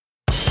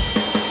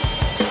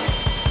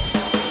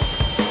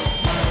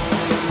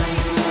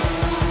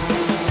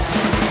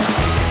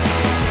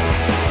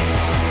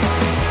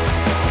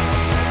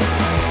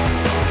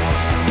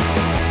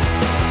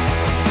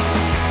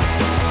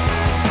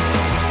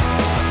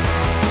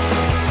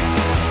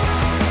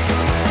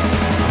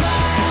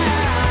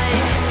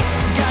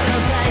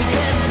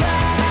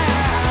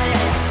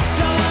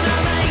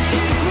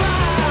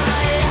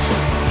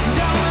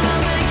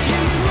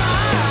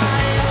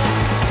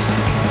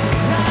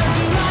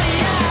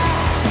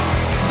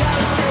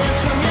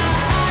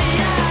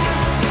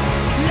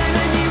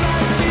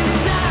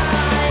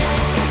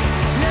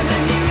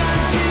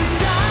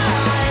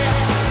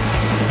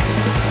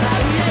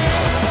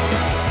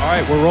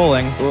We're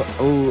rolling.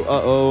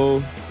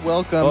 Uh-oh.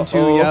 Welcome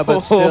to Yeah,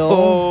 But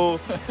Still.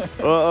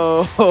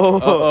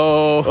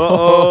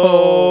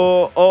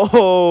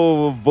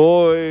 Oh,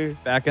 boy.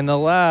 Back in the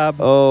lab.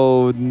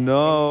 Oh, no.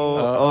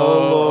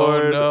 Oh,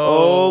 Lord. no.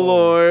 Oh,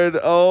 Lord.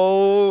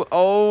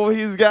 Oh,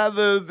 he's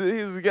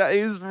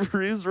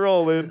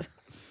rolling.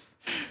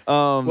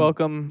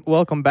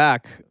 Welcome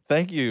back.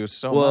 Thank you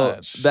so Well,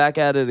 much. back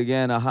at it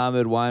again,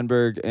 Ahmed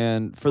Weinberg,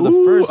 and for the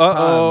first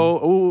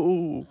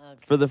time,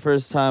 for the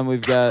first time,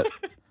 we've got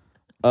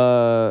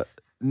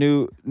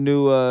new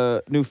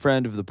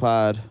friend of the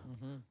pod,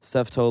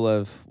 Steph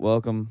Tolev.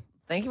 Welcome.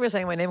 Thank you for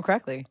saying my name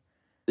correctly.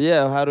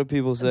 Yeah, how do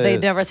people say They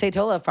it? never say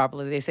Tolev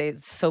properly. They say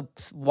it's so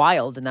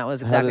wild, and that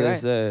was exactly how do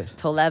right. they say it?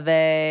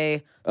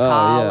 Toleve, Oh,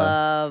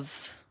 yeah.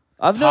 Tolev.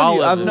 I've known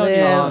you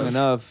Tolev. long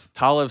enough.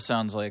 Tolev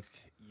sounds like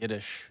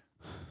Yiddish.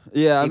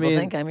 Yeah, People I mean,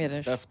 think I'm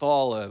Yiddish. Steph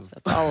Tolev.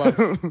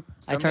 Tolev.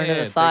 I turn to the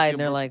here, side, take and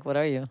they're your- like, "What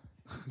are you?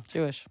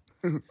 Jewish?"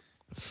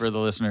 For the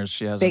listeners,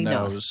 she has Big a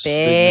nose. nose.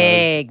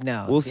 Big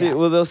nose. we'll see. Yeah.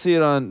 Well, they'll see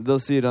it on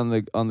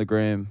the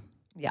gram.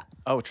 Yeah.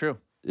 Oh, true.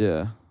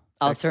 Yeah.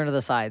 I'll turn to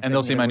the side. And so they'll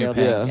you see can my get new a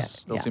real big-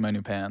 pants. They'll Yeah. see my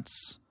new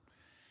pants.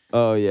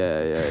 Oh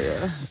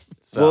yeah.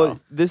 So, Well,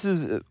 this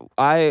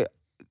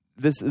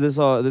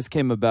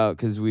came about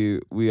because we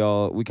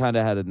kind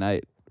of had a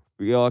night.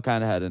 We all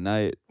kind of had a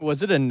night.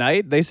 Was it a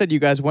night? They said you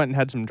guys went and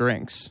had some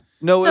drinks.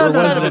 No, it No, was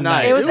no, kind no, of a no.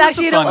 night. It was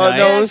actually a fun Oh night.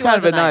 no, it it was actually kind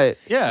of a night.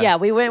 yeah. Yeah,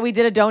 we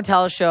did a Don't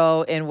Tell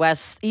show in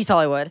East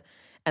Hollywood,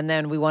 and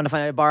then we wanted to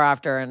find a bar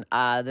after, and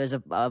there's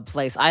a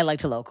place I like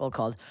to local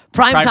called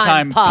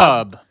Primetime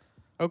Pub.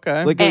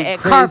 Okay. Like a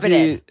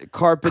carpeted. crazy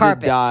carpeted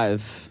Carpets.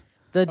 dive.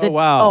 Oh,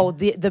 wow.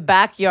 The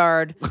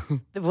backyard,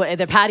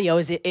 the patio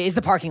is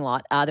the parking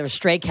lot. There were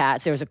stray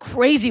cats. There was a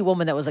crazy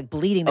woman that was like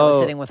bleeding that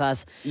was sitting with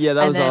us. Yeah, that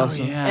And was then-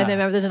 awesome. yeah. And then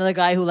remember, there's another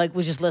guy who like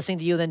was just listening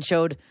to you, then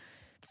showed.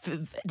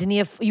 Didn't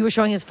he? You were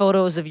showing his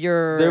photos of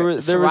your There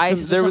was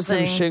psoriasis or some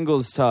something?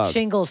 shingles talk.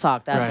 Shingles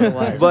talk. That's Right.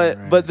 what it was.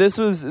 But this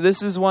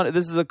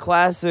is a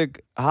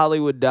classic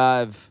Hollywood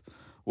dive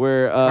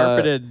where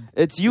Carpeted.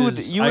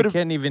 I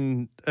can't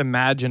even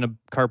imagine a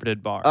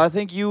carpeted bar. I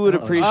think you would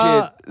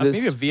appreciate this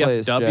maybe a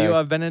place, VFW. Jack.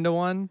 I've been into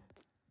one.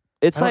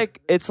 It's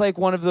like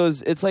one of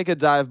those. It's like a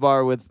dive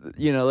bar with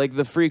like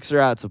the freaks are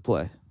out to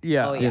play.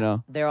 Yeah. Oh yeah,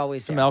 know. they're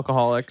always Some there.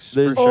 alcoholics.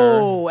 There's- for sure.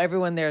 Oh,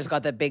 everyone there's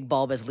got that big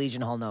bulbous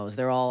Legion Hall nose.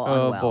 They're all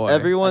Oh, unwell. boy.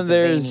 Everyone Like the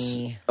there's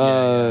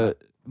veiny-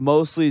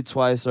 mostly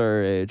twice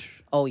our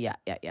age. Oh yeah.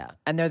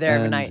 And they're there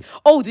every And- night.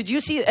 Oh, did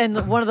you see?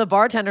 And one of the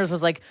bartenders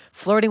was like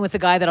flirting with the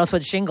guy that also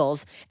had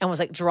shingles and was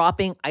like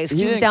dropping ice He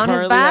cubes didn't down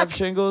his currently back. have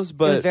shingles, It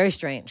but was very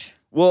strange.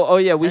 well, oh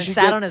yeah, we And should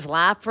sat get, on his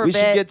lap for a we bit.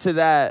 should get to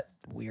that.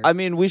 Weird. I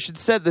mean, we should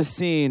set the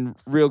scene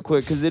real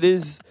quick because it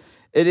is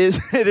I'm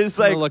like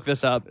gonna look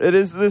this up. it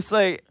is this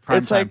like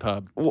it's Primetime like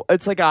Pub.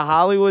 It's like a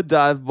Hollywood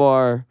dive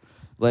bar,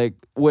 like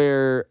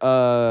where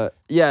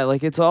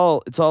like it's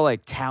all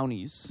like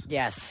townies.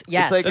 Yes.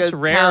 It's like That's a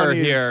rare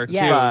townies here, too.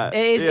 Yes. spot.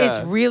 It is. Yeah.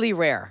 It's really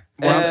rare.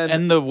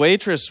 And the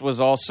waitress was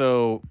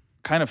also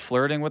kind of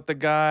flirting with the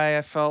guy,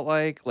 I felt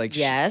like.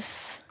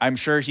 Yes. I'm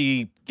sure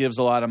he gives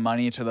a lot of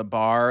money to the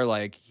bar.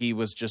 Like, he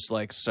was just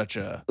like such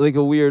a like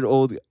a weird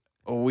old.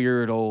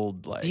 weird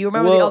old, like. Do you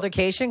remember the Well-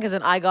 altercation? Because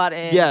then I got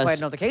in Yes. quite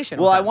an altercation.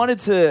 Well, with I him.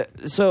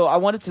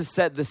 wanted to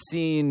set the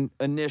scene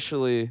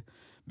initially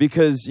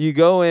because you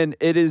go in.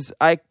 It is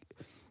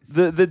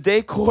the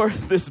decor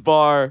of this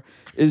bar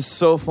is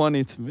so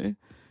funny to me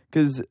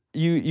because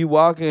you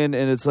walk in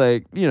and it's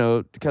like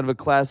kind of a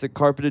classic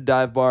carpeted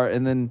dive bar,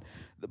 and then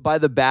by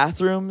the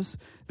bathrooms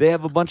they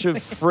have a bunch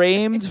of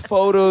framed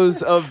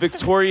photos of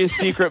Victoria's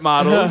Secret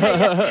models.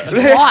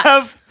 They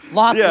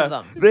Lots yeah, of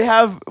them. they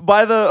have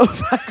by the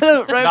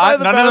right by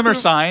the None of them are bathroom-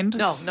 signed.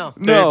 No.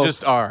 They No.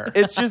 just are.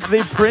 It's just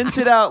they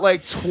printed out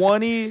like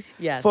 20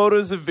 Yes.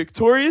 photos of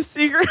Victoria's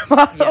Secret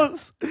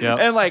models Yep.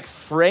 and like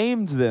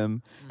framed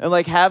them and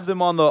like have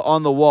them on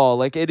the wall.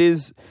 Like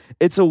it's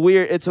a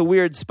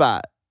weird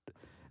spot.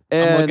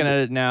 And I'm looking at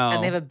it now.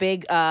 And they have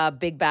a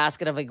big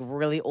basket of like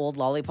really old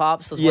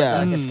lollipops. Those Yeah. ones that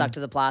like, get stuck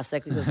to the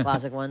plastic. Those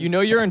classic ones. You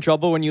know you're in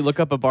trouble when you look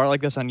up a bar like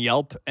this on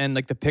Yelp and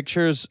like the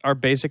pictures are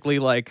basically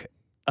like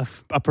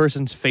a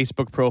person's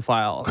Facebook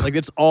profile. Like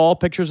it's all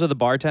pictures of the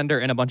bartender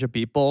and a bunch of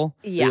people.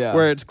 Yeah. Yeah.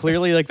 Where it's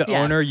clearly like the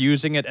Yes. owner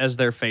using it as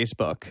their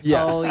Facebook.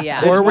 yes. Oh, yeah.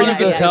 It's Or where one you of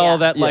can the- tell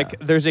that Yeah. like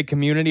there's a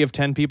community of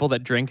 10 people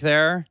that drink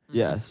there.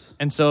 Yes.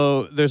 And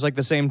so there's like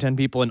the same 10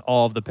 people in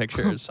all of the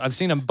pictures. I've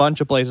seen a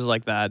bunch of places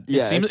like that.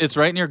 Yeah, It's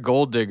right near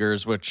Gold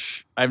Diggers,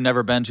 which I've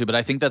never been to, but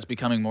I think that's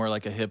becoming more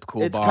like a hip,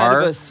 cool It's bar.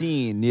 kind of a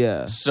scene,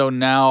 yeah. So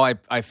now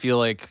I feel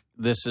like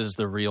this is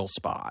the real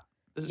spot.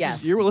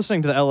 Yes. You were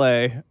listening to the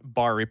LA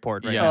Bar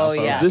Report right Yes. now. Oh,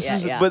 yeah.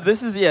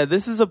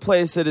 This is a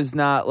place that is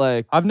not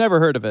like I've never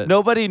heard of it.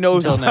 nobody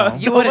knows Until about. now.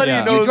 You wouldn't. Nobody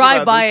Yeah. knows You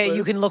drive about by this it, place.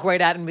 you can look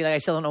right at it and be like, I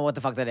still don't know what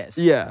the fuck that is.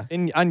 Yeah.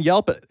 On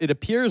Yelp, it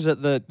appears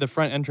that the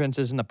front entrance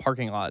is in the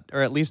parking lot,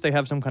 or at least they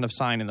have some kind of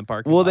sign in the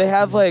parking lot. Well, they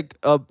have like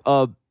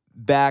a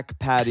back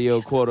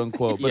patio, quote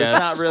unquote, but Yeah. it's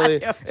not really.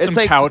 It's Some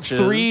like couches.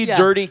 3 Yeah.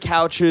 dirty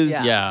couches.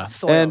 Yeah.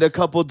 Soils. And a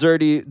couple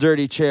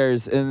dirty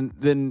chairs, and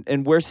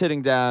we're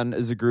sitting down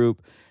as a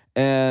group,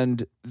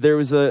 and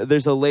there's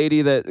a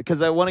lady that,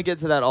 because I want to get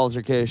to that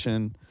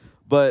altercation,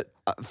 but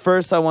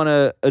first I want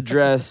to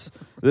address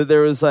that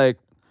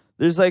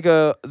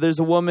there's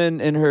a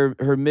woman in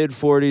her mid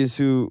 40s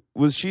who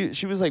was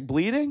she was like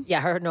bleeding.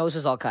 Yeah, her nose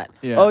was all cut.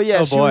 Yeah. Oh yeah,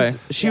 Oh, boy.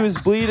 she was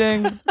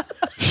bleeding.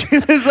 She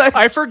was like,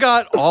 I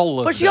forgot all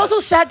of But she also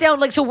sat down,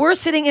 like, so we're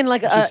sitting in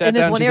like She sat in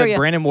this down, one she area. said,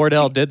 Brandon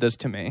Wardell did this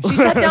to me. She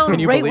sat down Can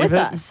you right believe with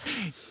it? us.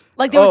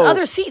 Like there was Oh.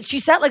 other seats. She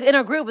sat like in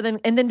our group and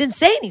then didn't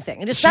say anything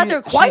and just sat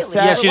there she quietly.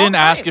 sat- Yeah, for she a long didn't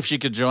ask time. if she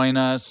could join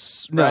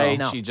us. No. Right?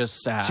 No. She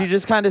just sat. she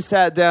just kind of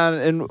sat down,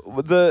 and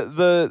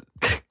the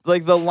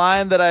like the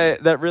line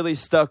that really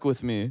stuck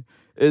with me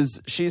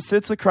is she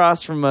sits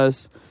across from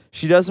us.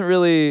 She doesn't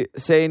really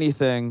say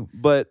anything,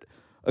 but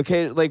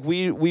okay, like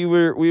we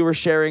were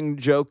sharing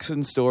jokes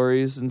and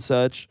stories and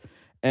such.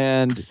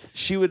 And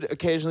she would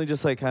occasionally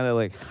just like kind of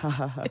like ha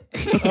ha ha.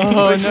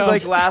 Like, she'd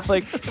like laugh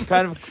like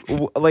kind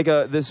of like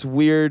this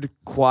weird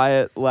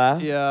quiet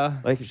laugh. Yeah.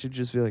 Like she'd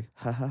just be like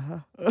ha ha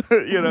ha,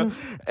 you know.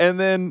 And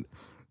then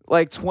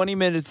like 20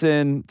 minutes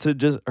in to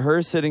just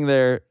her sitting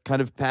there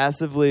kind of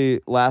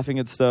passively laughing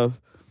at stuff,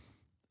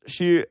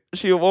 she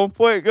at one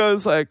point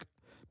goes like,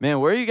 man,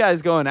 where are you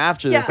guys going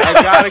after this? Yeah. I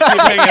gotta keep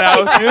hanging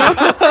out with you.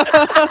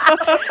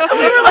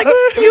 We were like,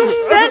 you've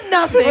said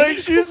nothing. Like,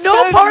 she no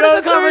said part of the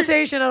nothing.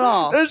 conversation at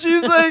all. And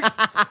she's like,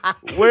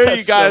 where are you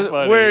That's so guys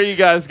funny. where are you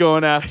guys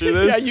going after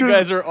this? yeah, you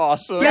guys are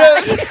awesome.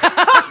 Yeah.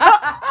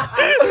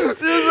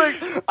 She was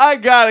like, I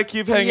gotta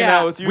keep hanging Yeah.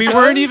 out with you. We guys.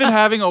 weren't even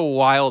having a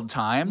wild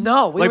time.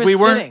 No, we were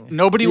weren't. sitting.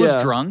 Nobody Yeah.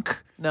 was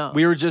drunk. No.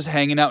 We were just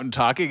hanging out and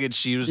talking, and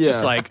she was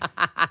just Yeah. like,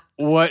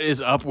 "What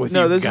is up with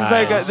No, you this guys?" is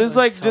like This this is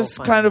like was so just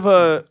funny. kind of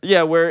a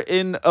we're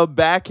in a And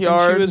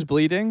backyard. she was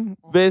bleeding.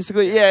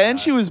 basically, yeah, and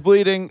she was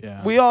bleeding.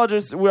 Yeah. We're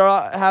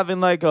all having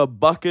like a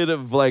bucket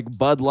of like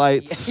Bud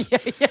Lights, yeah.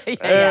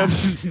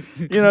 and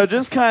you know,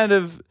 just kind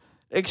of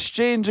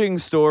exchanging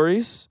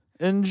stories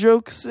and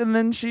jokes. And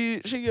then she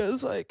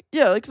goes like,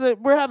 yeah, like I said,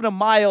 we're having a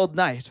mild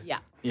night, Yeah.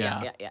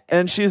 Yeah.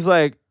 and she's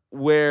like,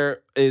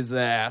 where is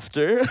the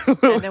after?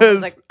 And then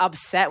was like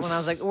upset when I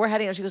was like, we're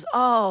heading out. She goes,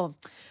 oh,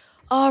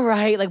 all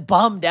right. Like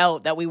bummed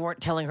out that we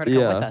weren't telling her to come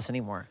Yeah. with us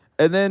anymore.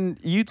 And then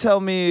you tell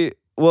me,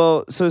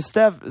 well, so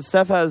Steph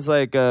has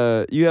like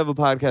you have a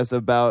podcast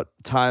about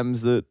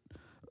times that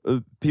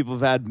people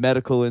have had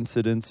medical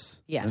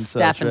incidents. Yeah, and staph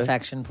such, right?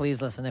 infection.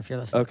 Please listen if you're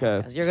listening.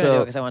 Okay, You're going to so- do it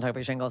because I want to talk about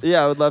your shingles.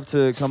 Yeah, I would love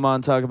to come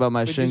on talk about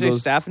my Did you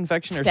shingles. say staph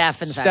infection or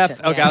Staph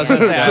infection. Okay, Yeah, I was going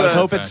to yeah, say, yeah. I was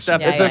hoping staph.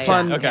 Yeah, It's yeah, a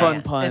fun yeah. Okay.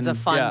 fun pun. It's a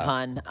fun Yeah.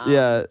 pun.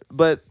 Yeah,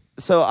 but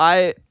so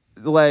I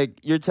like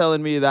you're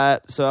telling me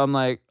that, so I'm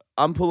like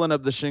I'm pulling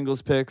up the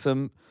shingles pics.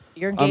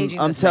 You're engaging.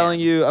 I'm this telling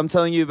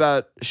man. you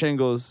about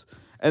shingles,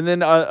 and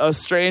then a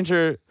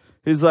stranger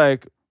is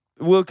like,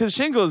 well, because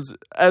shingles,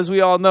 as we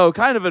all know,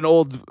 kind of an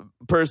old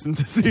person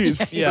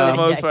disease Yeah. for the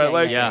most part.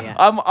 Like yeah.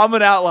 I'm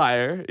an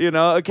outlier, you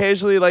know.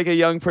 Occasionally, like a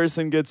young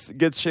person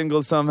gets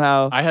shingles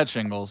somehow. I had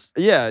shingles.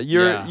 Yeah,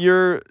 you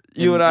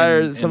and I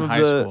are in some of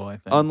high the school, I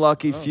think.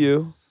 unlucky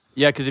few.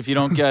 Yeah, because if you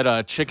don't get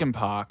chicken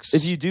pox,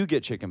 If you do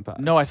get chicken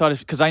pox, no, I thought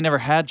because I never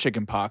had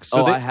chicken pox.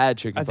 So I had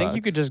chicken I pox. think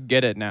you could just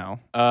get it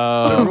now. The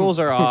uh, rules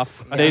are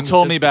off. I they think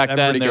told it's me just back then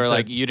everybody they were gets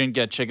like, it. you didn't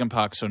get chicken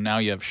pox, so now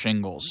you have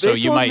shingles, They so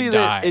you told might me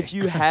die. that if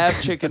you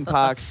have chicken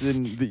pox,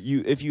 then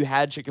if you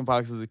had chicken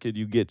pox as a kid,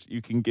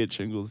 you can get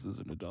shingles as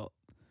an adult.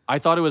 I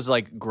thought it was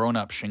like grown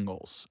up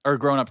shingles or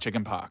grown up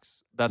chicken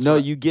pox. That's No,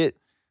 what- you get.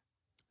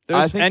 I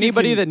There's think you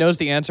anybody can- that knows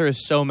the answer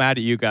is so mad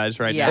at you guys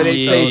right Yeah. now. They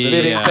didn't say- So they this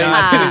didn't is say-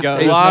 not they gonna didn't go-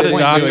 say- a lot of There's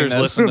no point in doctors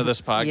doing listen to this.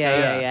 this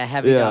podcast. Yeah.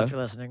 Heavy Yeah. doctor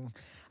listening.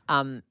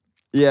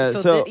 Yeah.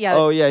 So,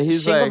 oh yeah,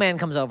 he's Shingle like. Man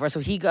comes over, so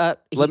he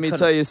Let me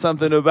tell you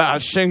something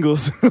about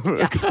shingles.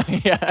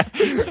 yeah.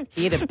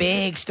 He had a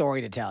big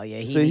story to tell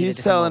you. So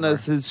he's telling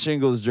us his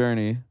shingles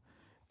journey,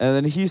 and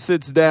then he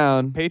sits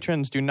down.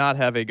 Patrons do not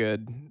have a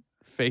good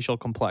facial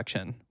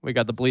complexion. We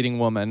got the bleeding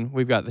woman.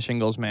 We've got the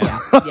shingles man.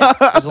 Yeah.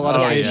 There's a lot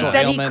of Oh, He facial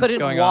said he ailments couldn't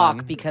going walk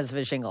on. because of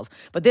his shingles.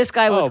 But this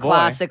guy was Oh, boy.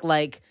 classic,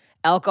 like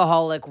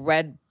alcoholic,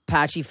 red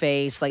patchy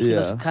face. Like he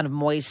Yeah. looked kind of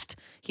moist.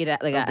 He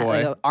had like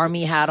boy. an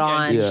army hat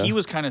on. Yeah. He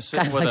was kind of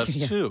sitting Kinda with like- us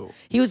yeah. too.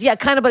 He was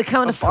kind of, but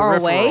kind of far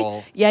away.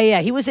 peripheral.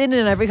 Yeah. He was in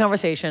every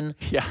conversation.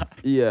 Yeah.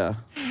 Yeah,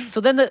 So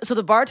then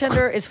the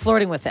bartender is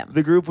flirting with him.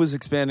 the group was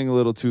expanding a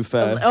little too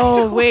fast.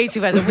 Oh, way too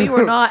fast. And we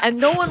were not, and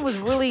no one was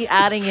really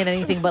adding in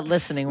anything but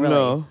listening. Really.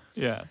 No.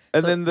 Yeah.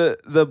 And So- then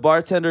the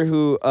bartender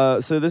who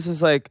so this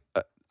is like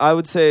I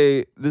would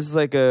say this is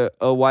like a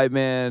white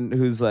man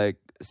who's like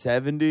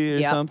 70 or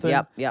Yep.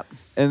 something. Yep.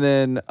 And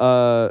then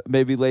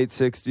maybe late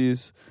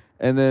 60s,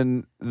 and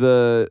then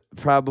the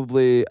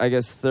probably I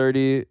guess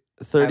 30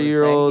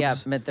 year old Yeah,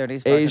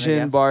 mid-30s.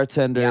 Asian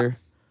bartender. Yeah.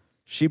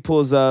 She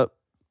pulls up,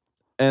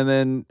 and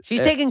then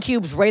She's taking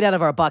cubes right out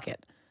of our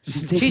bucket.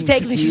 She's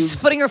cubes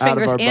putting her out of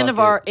fingers our in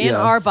bucket.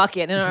 our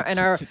bucket in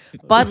our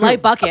Bud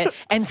Light bucket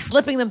and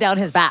slipping them down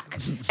his back,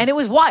 and it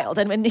was wild.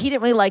 And he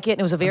didn't really like it. And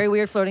it was a very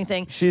weird flirting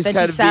thing. She's then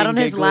kind she of sat being on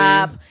his giggly.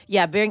 lap,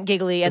 being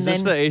giggly, and Is then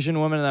this the Asian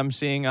woman that I'm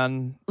seeing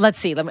on? let's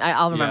see.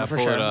 I'll remember Yeah, for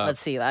pull sure. it up. Let's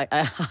see. I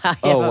have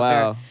Oh, a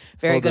wow.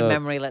 very Hold good up.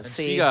 memory. Let's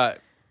see. She got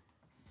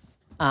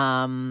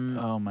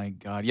Oh my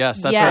God!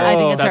 Yes, that's yeah, her. I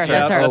think it's her. that's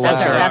That's her. her. Oh,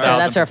 That's her. wow.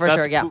 That's her for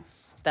That's sure. Yeah, Pu-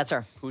 that's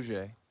her.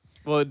 Pooja.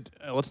 Well,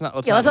 let's not.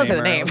 Let's Yeah, not let's not say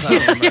the name name. her.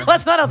 Let's not name her.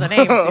 Let's not know the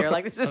names here.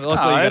 Like this is.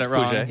 Luckily, you it's get it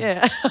wrong. Pooja.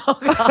 Yeah. Oh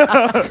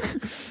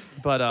God.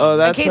 But Oh,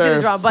 that's In case it her.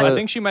 is wrong, but- I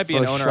think she might be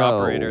an for owner show.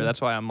 operator.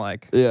 That's why I'm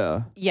like,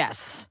 Yeah.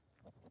 Yes.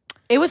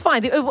 It was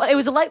fine. It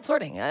was a light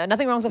flirting.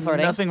 Nothing wrong with the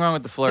flirting. Nothing wrong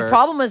with the flirt. The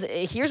problem was,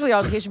 here's where the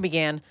altercation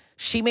began.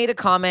 She made a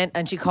comment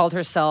and she called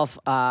herself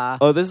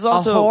Oh, this is a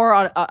also whore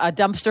on a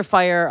dumpster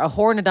fire, a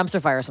whore in a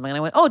dumpster fire or something. And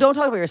I went, oh, don't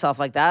talk about yourself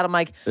like that. I'm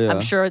like, Yeah.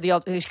 I'm sure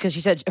because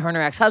she said her and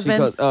her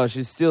ex-husband.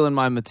 she's stealing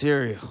my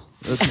material.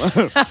 That's my.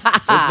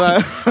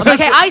 I'm like,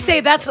 hey, I say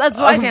that's what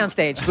I say on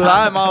stage. But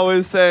I'm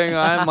always saying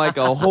I'm like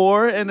a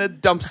whore in a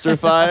dumpster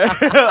fire.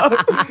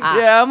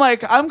 Yeah,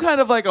 I'm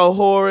kind of like a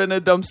whore in a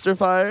dumpster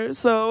fire.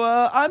 So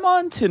I'm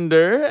on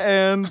Tinder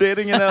and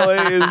dating in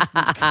LA is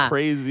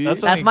crazy.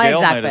 That's That's something my Gail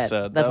exact might have bit.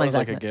 said. That's that my was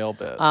like exact a Gail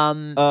bit.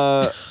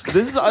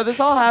 this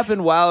all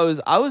happened while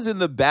I was in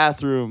the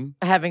bathroom.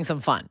 Having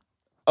some fun.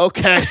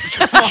 Okay,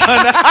 come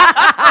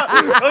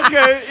on.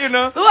 Okay,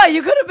 What?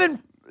 You could have been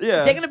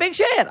yeah. taking a big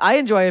shit. I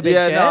enjoy a big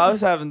Yeah, shit. no, I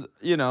was having,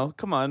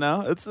 come on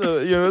now. It's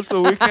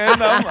the weekend.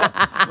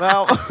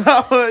 Now,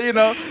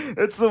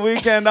 it's the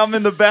weekend. I'm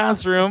in the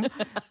bathroom,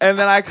 and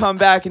then I come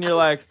back, and you're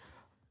like,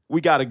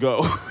 "We gotta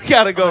go. We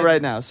gotta go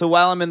right now." So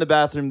while I'm in the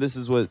bathroom, this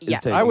is what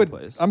Yes. is taking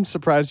place. I'm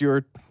surprised you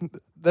were.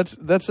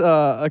 That's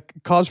a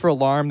cause for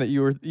alarm that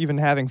you were even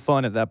having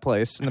fun at that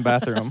place in the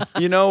bathroom.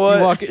 You know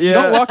what? You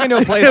don't walk into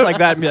a place like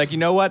that and be like, you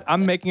know what?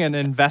 I'm making an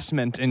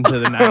investment into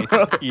the night.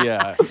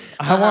 yeah.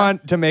 I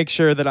want to make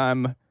sure that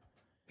I'm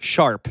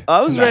sharp.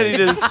 I was tonight ready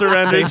to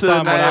surrender based to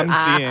on what the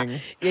I'm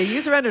seeing. Yeah,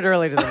 you surrendered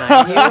early to the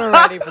night. You were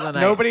ready for the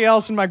night. Nobody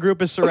else in my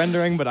group is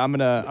surrendering, but I'm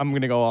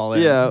gonna go all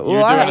in. Yeah, well,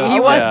 You're doing He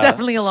a- was yeah.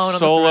 definitely alone.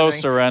 Solo on the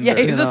surrender. Yeah,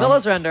 he was You a know. solo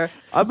surrender.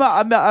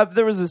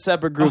 there was a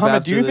separate group.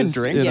 Muhammad, after do you even this,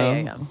 drink? you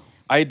Yeah, know? yeah.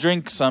 I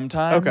drink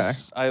sometimes. Okay.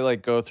 I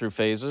like go through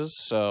phases.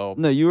 So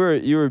No, you were I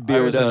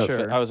bearded was in up. a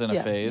Sure. I was in a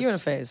Yeah, phase. you're in a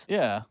phase.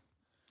 Yeah.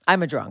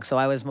 I'm a drunk, so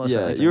I was most Yeah,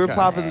 certainly you were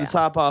drinking. popping Yeah, the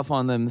top off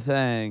on them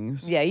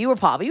things. Yeah, you were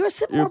popping. You were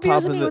sipping You more were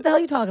beers than popping me. the- What the hell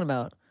are you talking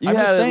about? You I'm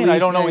had just at saying I least-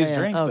 don't always yeah,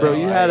 drink. yeah. though. Bro,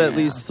 you had at Yeah.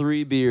 least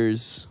 3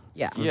 beers.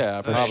 Yeah.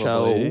 Yeah, For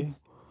probably.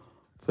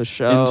 For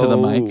sure. Into the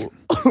mic.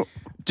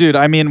 Dude,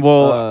 I mean,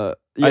 well,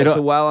 Yeah, don't-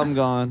 so while I'm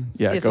gone.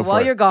 yeah, So go while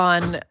for you're it.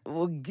 gone,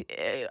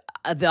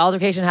 the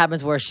altercation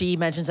happens where she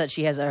mentions that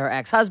she has her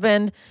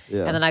ex-husband,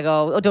 Yeah. and then I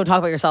go, "Oh, don't talk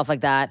about yourself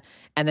like that."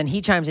 And then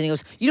he chimes in. He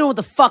goes, "You know what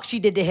the fuck she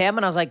did to him?"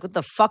 And I was like, "What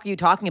the fuck are you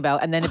talking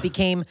about?" And then it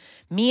became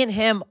me and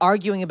him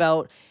arguing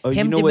about Oh,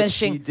 him you know what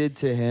diminishing she did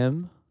to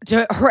him?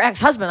 to her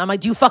ex-husband. I'm like,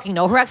 "Do you fucking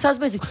know her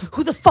ex-husband?" He's like,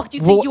 "Who the fuck do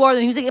you think Well- you are?" And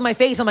he was like in my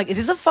face. I'm like, "Is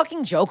this a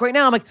fucking joke right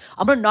now?" I'm like,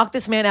 "I'm gonna knock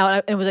this man out."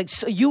 And it was like,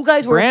 so "You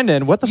guys were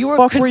Brandon, what the you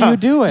fuck were you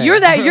doing? You're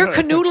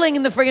canoodling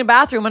in the friggin'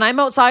 bathroom, and I'm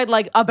outside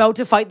like about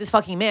to fight this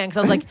fucking man because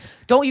I was like,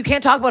 "You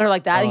can't talk about her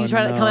like that." And Oh, he's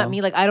trying to come no. at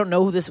me like I don't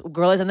know who this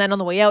girl is. And then on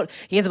the way out,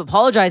 he ends up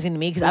apologizing to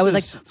me because I was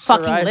like is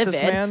fucking psoriasis livid.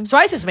 man?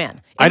 Psoriasis man.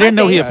 In I my didn't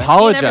know he face, skin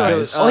everywhere.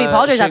 apologized. Oh, he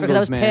apologized after because I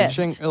was Shingles man. pissed.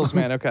 Shingles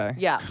man. Okay.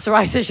 Yeah,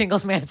 psoriasis,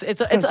 shingles man.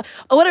 It's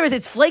whatever it is.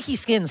 It's flaky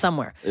skin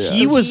somewhere.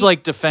 He was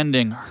like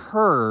defending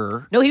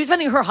her. No, he was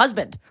defending her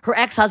husband, her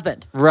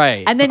ex-husband.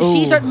 Right. And then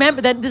she started,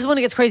 remember, then this is when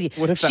it gets crazy.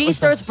 What if that She was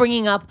starts us?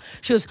 bringing up,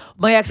 she goes,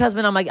 my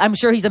ex-husband, I'm like, I'm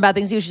sure he's done bad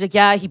things to you. She's like,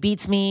 yeah, he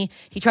beats me.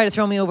 He tried to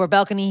throw me over a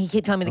balcony. He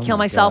kept telling me to kill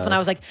myself. God. And I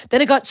was like,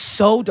 then it got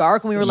so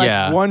dark and we were like,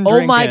 Yeah. One oh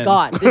drink my in.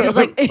 God. This is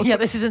like, yeah,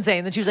 this is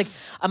insane. Then she was like,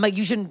 I'm like,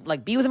 you shouldn't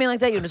like be with a man like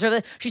that. You don't deserve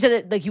that. She said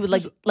that like you would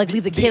like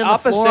leave the kid The on the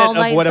opposite floor all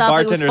night of what a and stuff. It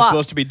was bartender is fucked.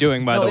 supposed to be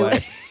doing, by No, the it-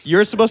 way.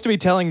 You're supposed to be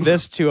telling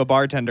this to a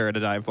bartender at a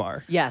dive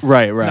bar. Yes.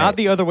 Right. Not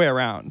the other way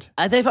around.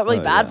 I think I felt really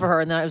Oh, bad yeah. for her.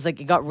 And then I was like,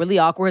 it got really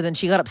awkward. Then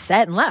she got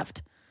upset and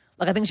left.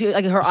 Like I think she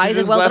like her eyes had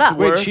just welled left up.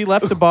 work? Wait, she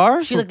left the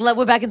bar? She like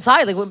went back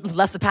inside,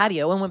 left the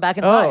patio and went back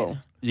inside. Oh.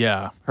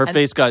 Yeah. Her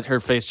face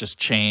just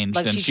changed,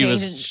 Like and she she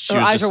was. changed, She her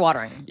was eyes just, were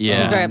watering. She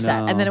Yeah. was very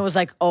upset. No. And then it was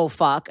like, oh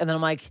fuck. And then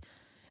I'm like,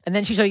 and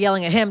then she started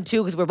yelling at him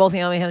too because we're both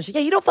yelling at him. She's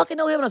like, yeah, you don't fucking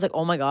know him. And I was like,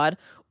 oh my God,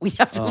 we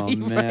have to Oh,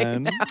 leave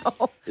man. right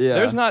now. Yeah.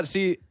 There's not,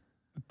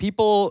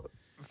 people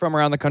from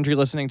around the country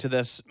listening to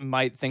this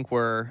might think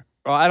we're,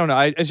 well, I don't know.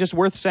 It's just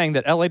worth saying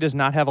that LA does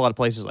not have a lot of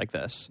places like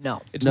this.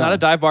 No. It's No. not a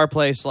dive bar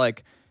place.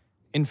 Like,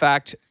 in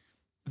fact,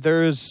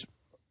 there's,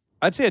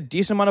 I'd say a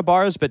decent amount of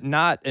bars, but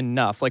not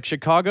enough. Like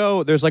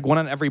Chicago, there's like one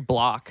on every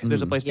block.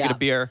 There's a place to get Yeah. a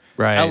beer.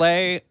 Right.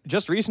 LA,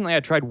 just recently I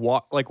tried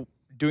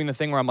doing the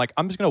thing where I'm like,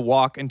 I'm just going to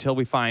walk until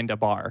we find a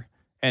bar.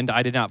 And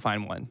I did not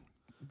find one.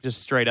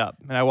 Just straight up.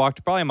 And I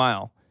walked probably a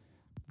mile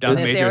down In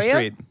the this major area?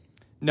 street.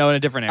 No, in a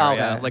different Oh,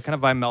 area. okay. Like kind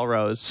of by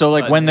Melrose. So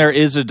like But- when there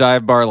is a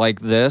dive bar like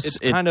this, It's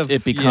it kind of-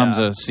 it becomes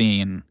yeah. a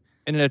scene.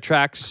 and it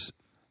attracts,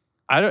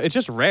 it's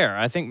just rare.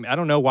 I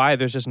don't know why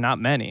there's just not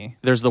many.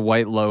 There's the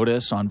White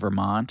Lotus on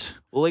Vermont.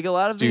 Well, like a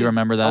lot of Do you these,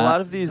 remember that? A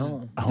lot of these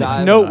No. It's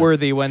dive,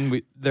 noteworthy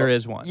when there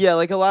is one. Yeah,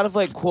 like a lot of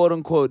like quote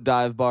unquote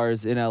dive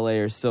bars in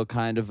LA are still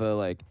kind of a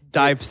like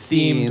Dive hip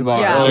scene, themed bar.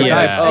 like, Yeah. oh,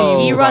 Yeah. dive-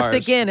 oh, E bars.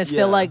 Rustic Inn is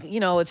still Yeah. like,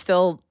 it's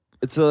still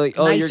It's like,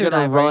 oh, you're Nicer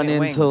gonna dive run bar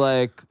in into Wings.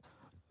 like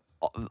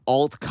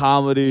alt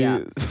comedy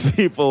Yeah.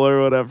 people or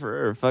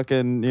whatever, or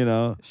fucking,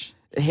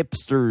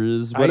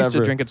 hipsters, I whatever. used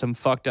to drink at some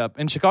fucked up.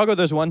 In Chicago,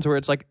 there's ones where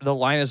it's like the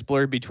line is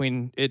blurred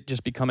between it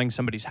just becoming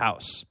somebody's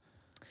house.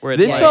 Where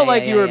it's This like, felt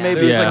like you were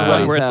maybe there's at like Yeah. one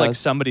somebody's where it's like house.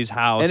 somebody's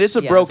house. And it's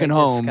a broken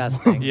home.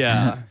 Disgusting.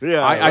 yeah.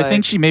 Yeah, I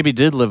think she maybe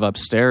did live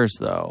upstairs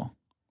though,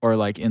 or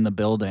like in the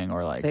building,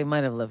 or like They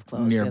might have lived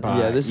close. nearby.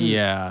 Yeah, this is-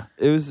 yeah.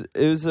 it was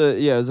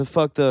a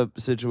fucked up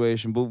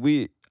situation, but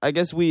we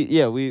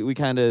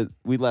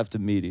left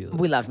immediately.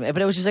 We left,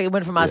 but it was just like it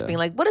went from us Yeah. being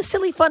like, "What a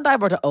silly fun dive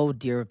bar," to "Oh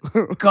dear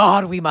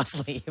God, we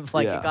must leave."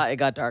 Like Yeah. it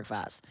got dark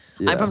fast.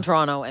 Yeah. I'm from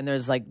Toronto, and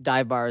there's like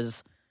dive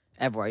bars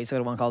everywhere. I used to go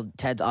to one called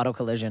Ted's Auto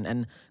Collision,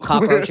 and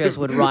cockroaches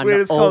would run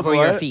Wait, it's called over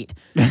your what? feet.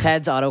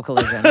 Ted's Auto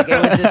Collision. Like,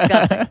 it was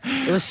disgusting.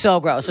 It was so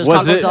gross. There's Was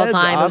cockroaches it- all the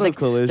Ted's time. It was Auto like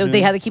Collision.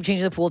 they had to keep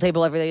changing the pool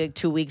table every like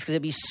 2 weeks because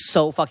it'd be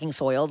so fucking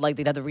soiled. Like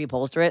they'd have to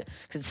reupholster it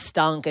because it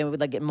stunk and it would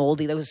like get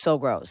moldy. That was so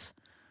gross.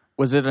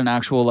 Was it an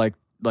actual like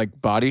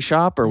body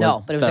shop or No,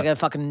 was but it was like a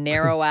fucking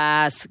narrow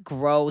ass,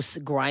 gross,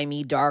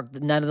 grimy, dark.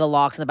 None of the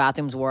locks in the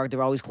bathrooms worked. They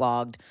were always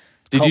clogged.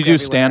 Did Coke you do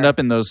stand everywhere. up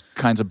in those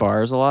kinds of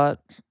bars a lot?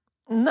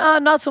 No,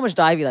 not so much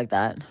divey like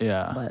that.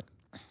 Yeah. But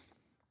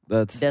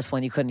That's this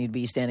one, you couldn't. You'd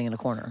be standing in a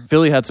corner.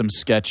 Philly had some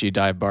sketchy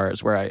dive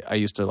bars where I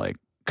used to like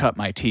cut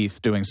my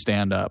teeth doing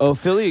stand up.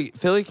 Philly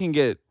can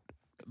get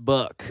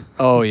buck.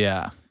 Oh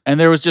yeah. And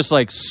there was just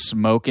like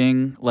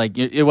smoking, like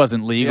it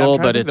wasn't Yeah, I'm legal,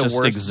 trying but to it think the just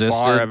worst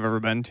existed. bar I've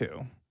ever been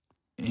to.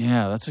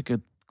 Yeah, that's a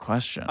good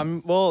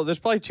question. Well, there's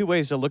probably two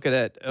ways to look at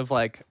it of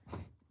like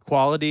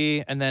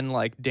quality and then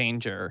like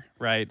danger,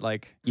 right?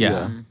 Like,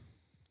 yeah.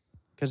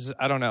 because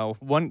I don't know,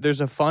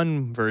 there's a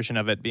fun version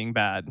of it being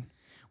bad.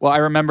 Well, I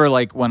remember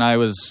like when I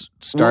was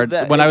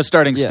that- when I was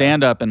starting yeah.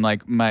 stand up and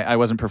like I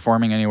wasn't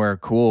performing anywhere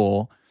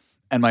cool,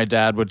 and my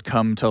dad would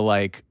come to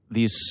like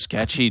these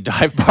sketchy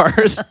dive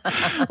bars.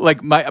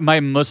 Like my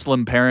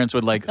Muslim parents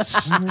would like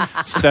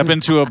step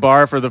into a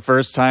bar for the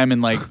first time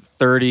in like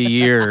 30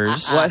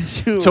 years Why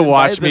did you to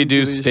watch invite me them do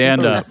to these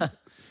stand up. shows?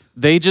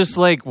 They just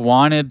like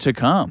wanted to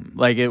come.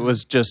 Like it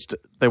was just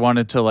they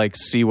wanted to like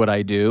see what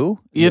I do,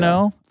 you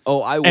know?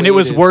 Oh, And it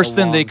was waited worse a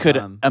than they long could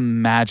time.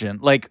 imagine.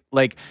 Like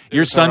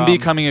your son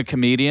becoming a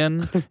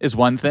comedian is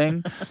one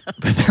thing,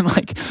 but then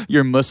like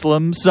your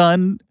Muslim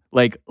son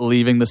like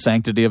leaving the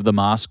sanctity of the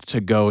mosque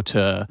to go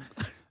to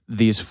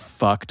these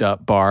fucked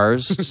up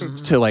bars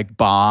to like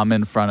bomb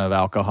in front of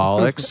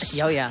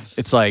alcoholics. Oh yeah.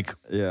 It's like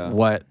Yeah.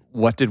 what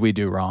did we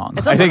do wrong?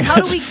 It's also,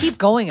 how do we keep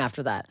going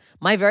after that?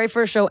 My very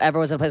first show ever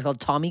was at a place called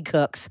Tommy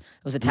Cook's. It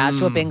was attached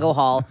to a bingo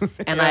hall,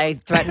 and I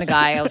threatened a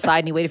guy outside,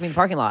 and he waited for me in the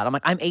parking lot. I'm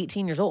like, I'm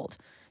 18 years old.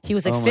 He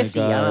was like Oh my 50,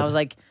 and God. I was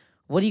like,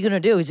 what are you gonna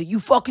do? He's like, you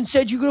fucking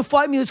said you're gonna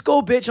fight me. Let's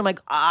go, bitch. I'm like,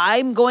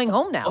 I'm going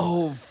home now.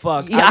 Oh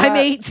fuck! yeah, I'm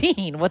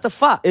 18. What the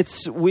fuck?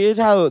 It's weird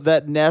how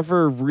that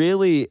never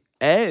really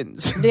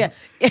ends. yeah,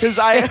 Because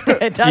I,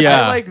 It does.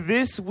 Yeah. like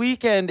this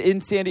weekend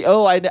in San Diego.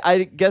 Oh,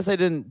 I guess I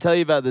didn't tell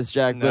you about this,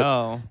 Jack.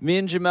 No. But me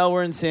and Jamel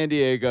were in San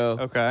Diego.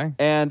 Okay.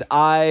 And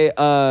I,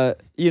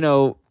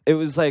 it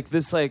was like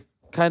this, like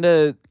kind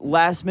of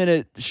last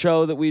minute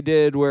show that we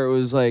did where it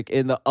was like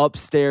in the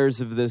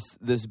upstairs of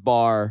this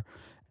bar,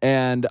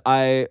 and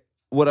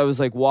when I was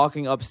like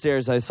walking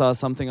upstairs, I saw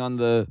something on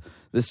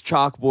this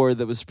chalkboard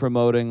that was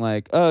promoting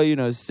like,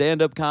 oh,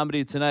 stand up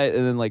comedy tonight,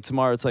 and then like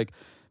tomorrow it's like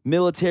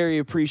military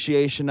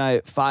appreciation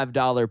night,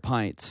 $5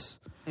 pints.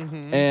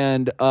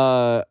 And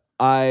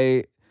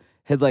I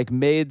had like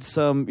made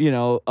some,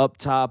 up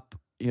top,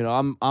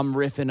 I'm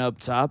riffing up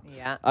top.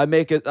 Yeah. I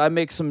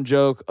make some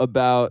joke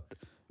about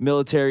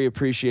military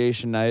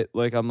appreciation night.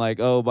 Like I'm like,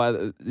 oh, by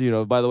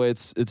the way,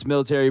 it's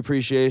military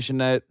appreciation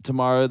night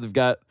tomorrow. They've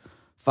got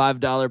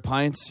 $5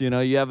 pints. You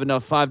have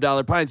enough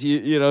 $5 pints.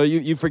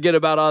 You forget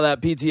about all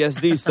that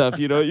PTSD stuff.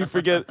 You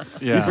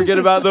forget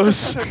about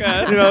those.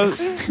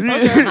 Okay.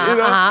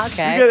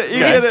 You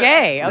get It's it.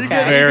 gay. You Okay.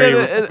 get- Very,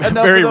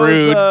 enough very of those,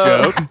 rude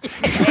joke.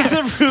 It's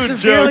a rude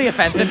Severely joke.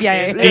 offensive.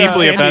 Yeah.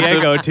 Deeply San offensive.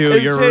 Diego too.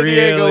 In You're San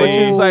Diego, really. which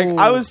is like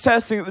I was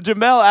testing.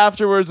 Jamel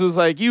afterwards was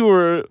like, you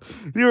were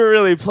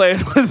really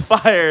playing with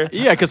fire.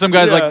 Yeah, because some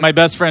guys Yeah. like my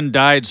best friend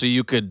died, so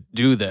you could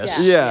do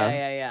this.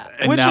 Yeah.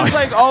 And Which now- is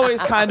like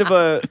always kind of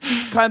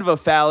a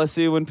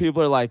fallacy when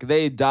people are like,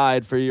 they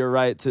died for your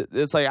right to.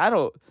 It's like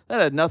that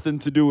had nothing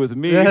to do with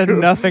me. That had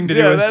nothing to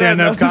do with that had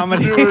stand-up nothing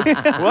to comedy. do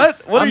with-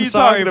 what are I'm you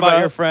sorry talking about about?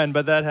 your friend,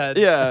 but that had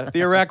Yeah.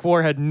 the Iraq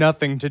War had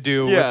nothing to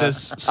do Yeah. with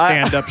this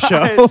stand-up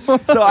show.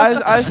 So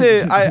I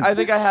say I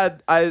think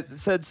I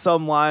said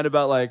some line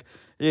about like,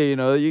 yeah,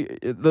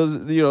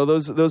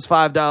 those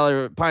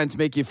 $5 pints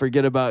make you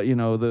forget about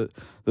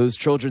those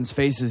children's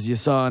faces you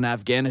saw in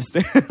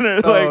Afghanistan. Or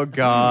like, Oh,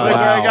 God. like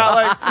where I Wow. got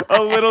like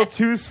a little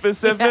too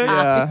specific.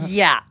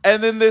 Yeah.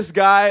 And then this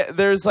guy,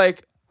 there's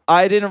like,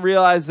 I didn't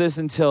realize this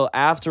until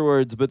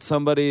afterwards, but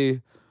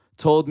somebody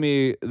told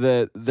me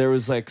that there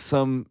was like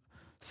some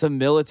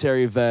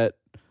military vet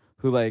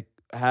who like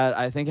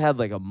had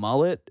like a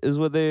mullet is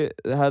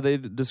how they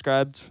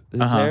described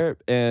his Uh-huh. hair,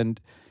 and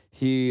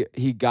he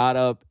got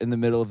up in the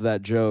middle of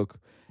that joke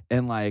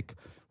and like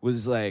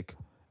was like,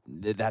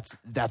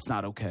 that's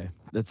not okay.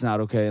 That's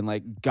not okay. And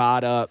like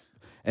got up,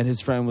 and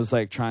his friend was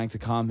like trying to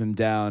calm him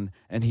down,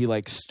 and he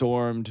like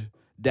stormed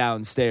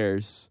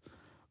downstairs.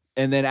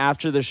 And then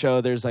after the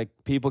show, there's like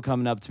people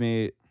coming up to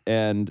me,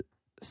 and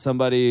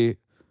somebody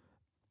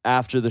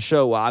after the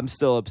show, while I'm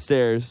still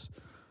upstairs,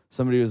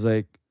 somebody was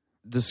like,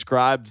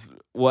 described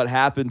what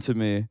happened to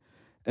me.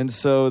 And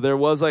so there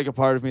was like a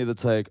part of me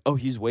that's like, oh,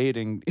 he's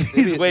waiting.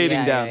 He's waiting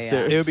Yeah,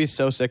 downstairs. It would be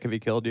so sick if he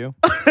killed you.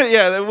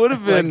 Yeah, that would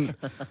have been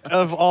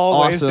Of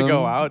all ways to Awesome.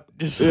 go out,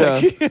 just Yeah.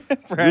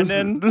 like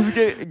Brandon.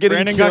 getting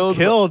Brandon killed.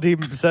 got killed. He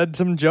said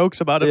some jokes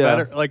about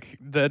Yeah. like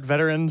that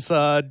veterans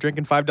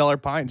drinking $5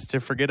 pints to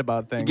forget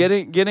about things.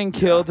 Getting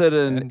killed at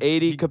an And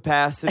 80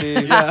 capacity.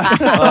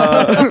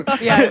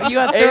 Yeah, you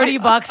got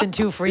 $30 and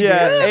 2 free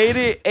Yeah,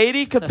 beers.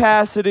 80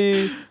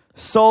 capacity,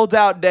 sold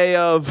out day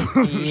of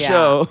Yeah.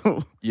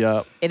 show.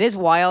 Yep. It is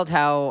wild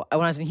how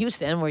when I was in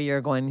Houston, where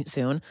you're going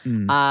soon,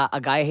 a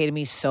guy hated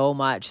me so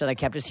much that I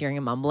kept just hearing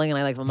him mumbling, and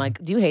I'm like,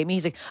 do you hate me?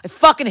 He's like, I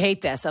fucking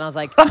hate this, and I was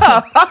like,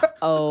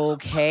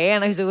 okay.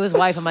 And he's like with his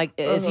wife. I'm like,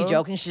 is he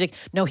joking? She's like,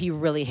 no, he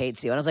really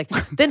hates you. And I was like,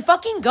 then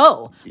fucking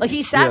go. Like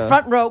he sat Yeah.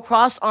 front row,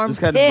 crossed arms,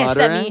 Just kind of pissed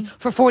at muttering? me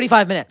for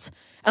 45 minutes.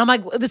 And I'm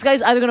like, this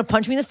guy's either gonna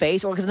punch me in the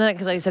face, or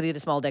because I said he had a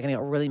small dick, and I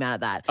got really mad at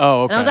that.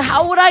 Oh, And I was okay. like,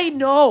 how would I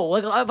know?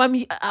 Like, if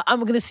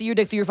I'm gonna see your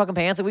dick through your fucking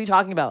pants. Like, what are you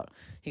talking about?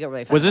 He got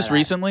really. Was offended this by that.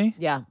 recently?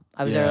 Yeah,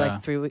 I was there Yeah.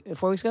 like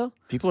 4 weeks ago.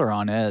 People are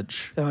on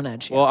edge. They're on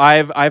edge. Well,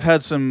 I've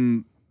had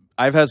some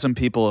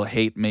people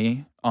hate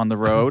me on the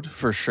road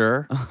for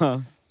sure.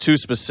 Too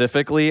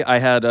specifically, I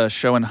had a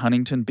show in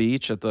Huntington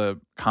Beach at the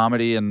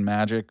Comedy and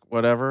Magic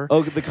whatever.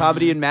 Oh, the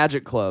Comedy and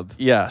Magic Club.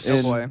 Yes.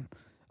 Oh boy.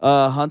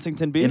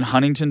 Huntington Beach. In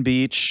Huntington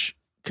Beach,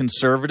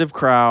 conservative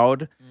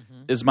crowd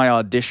is my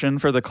audition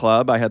for the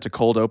club. I had to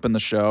cold open the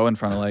show in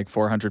front of like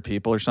 400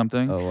 people or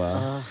something. Oh,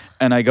 wow.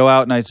 And I go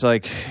out and it's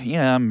like,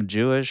 yeah, I'm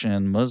Jewish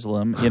and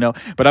Muslim, you know.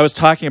 But I was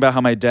talking about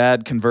how my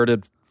dad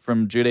converted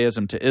from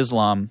Judaism to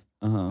Islam.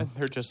 Uh-huh.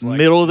 They're just like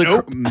Middle of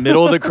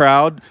the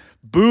crowd.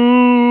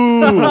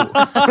 Boo!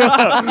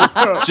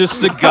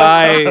 Just a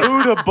guy.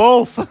 Boo to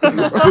both.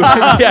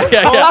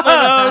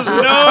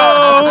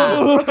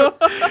 No.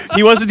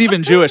 He wasn't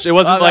even Jewish. It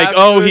wasn't like,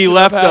 he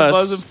left us.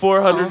 Wasn't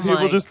 400 Oh people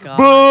my just God.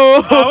 boo.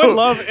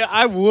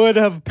 I would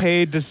have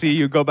paid to see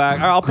you go back.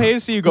 Or I'll pay to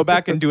see you go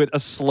back and do it a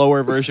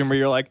slower version where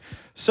you're like,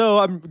 so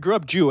I grew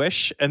up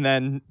Jewish and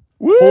then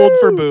hold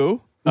for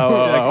boo.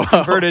 Oh.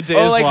 Converted to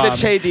Oh, Islam. like the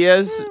Che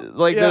Diaz,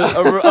 like Yeah.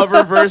 a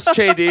reverse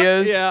Che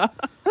Diaz. Yeah.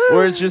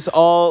 Where it's just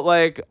all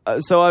like,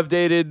 so I've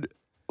dated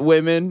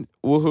women,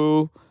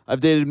 woohoo.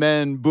 I've dated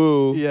men,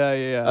 boo.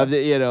 Yeah.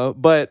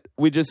 But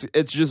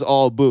it's just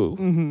all boo.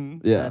 Mm-hmm.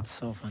 Yeah. That's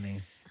so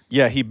funny.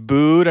 Yeah, he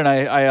booed, and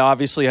I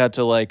obviously had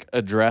to like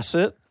address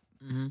it.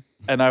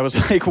 And I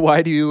was like,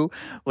 "Why do you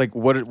like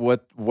what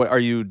are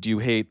you? Do you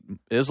hate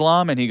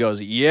Islam?" And he goes,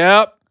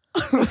 "Yep."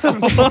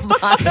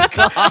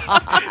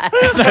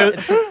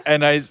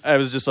 And I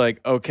was just like,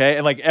 "Okay,"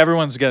 and like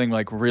everyone's getting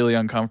like really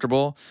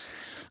uncomfortable.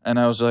 And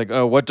I was like,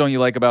 "Oh, what don't you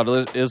like about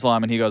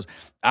Islam?" And he goes,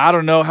 "I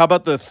don't know. How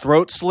about the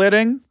throat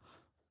slitting?"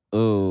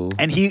 Oh.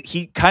 And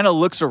he kind of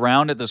looks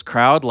around at this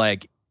crowd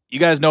like, you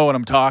guys know what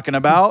I'm talking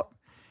about?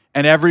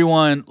 And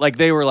everyone, like,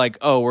 they were like,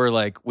 oh,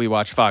 we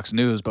watch Fox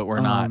News, but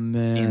we're not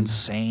man.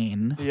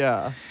 insane.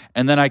 Yeah.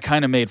 And then I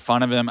kind of made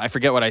fun of him. I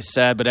forget what I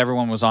said, but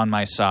everyone was on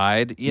my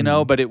side, you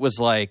know? But it was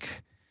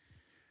like,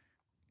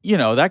 you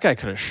know, that guy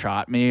could have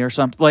shot me or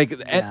something. Like,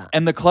 Yeah.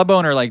 and the club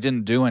owner, like,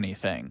 didn't do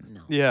anything.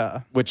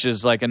 Yeah. Which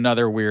is like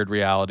another weird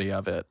reality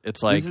of it.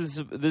 It's like, This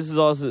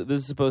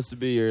is supposed to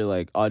be your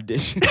like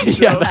audition.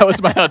 yeah, that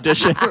was my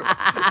audition.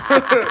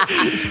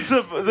 This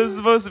is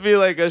supposed to be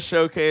like a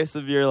showcase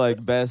of your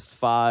like best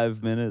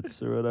 5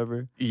 minutes or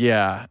whatever.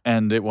 Yeah,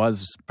 and it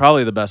was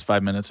probably the best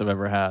 5 minutes I've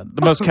ever had.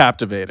 The most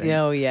captivating.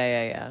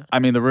 Yeah. I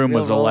mean, the room Real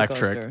was roller electric.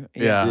 coaster.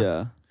 Yeah.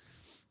 Yeah.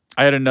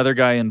 I had another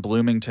guy in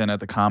Bloomington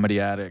at the Comedy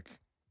Attic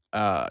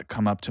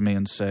come up to me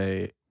and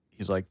say,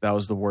 he's like, that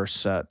was the worst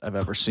set I've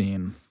ever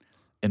seen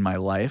in my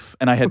life.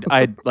 And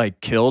I'd like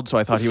killed, so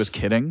I thought he was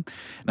kidding.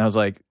 And I was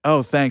like,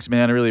 oh, thanks,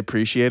 man. I really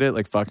appreciate it.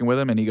 Like fucking with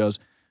him. And he goes,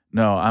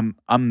 no,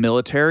 I'm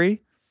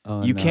military.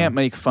 Oh, You no. can't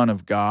make fun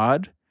of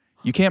God.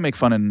 You can't make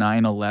fun of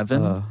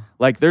 9/11.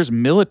 Like there's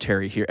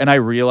military here. And I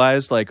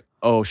realized like,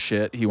 oh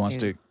shit, he wants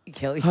to.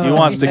 Kill you. He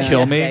wants to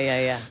kill me.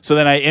 Yeah. So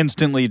then I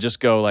instantly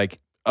just go like,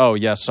 oh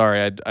yeah,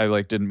 sorry, I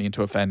like didn't mean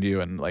to offend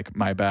you and like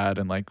my bad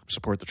and like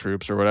support the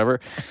troops or whatever.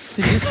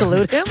 Did you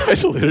salute him? I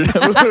saluted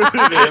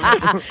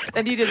him.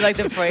 Then you did like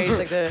the phrase,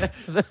 like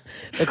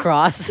the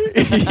cross.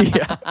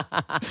 Yeah.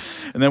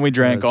 And then we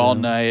drank all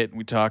damn. night.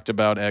 We talked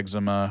about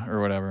eczema or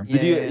whatever. Yeah.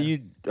 Did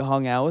you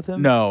hung out with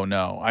him?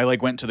 No. I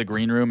like went to the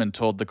green room and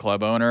told the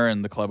club owner,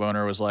 and the club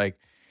owner was like,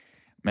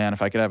 man,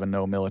 if I could have a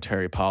no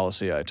military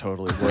policy, I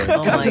totally would.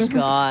 Oh my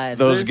god.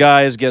 Those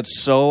guys get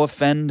so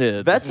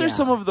offended. Vets are Yeah.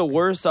 some of the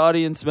worst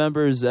audience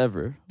members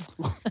ever.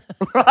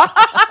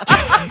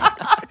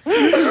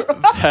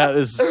 That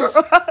is,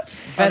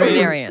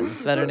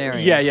 Veterinarians.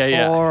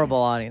 Yeah. Horrible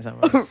audience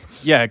members.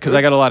 yeah, because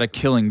I got a lot of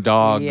killing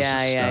dogs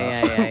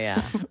Yeah.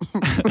 stuff.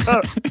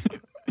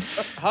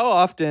 How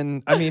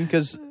often? I mean,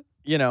 because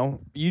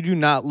you do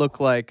not look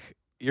like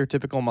your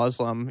typical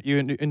Muslim. You,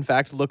 in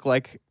fact, look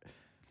like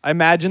I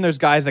imagine there's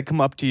guys that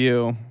come up to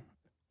you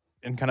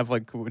and kind of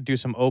like do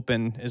some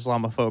open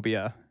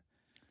Islamophobia.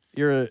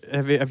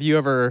 Have you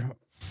ever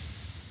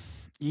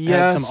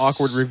had some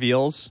awkward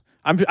reveals?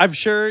 I'm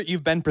sure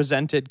you've been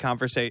presented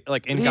conversations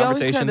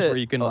where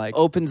you can like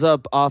opens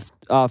up off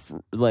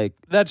like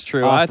that's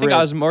true. off I think rip.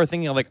 I was more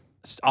thinking of like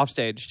off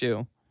stage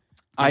too.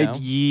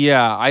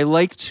 I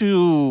like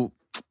to.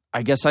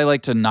 I guess I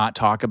like to not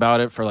talk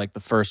about it for like the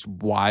first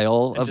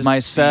while of just my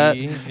set.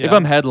 see, If yeah.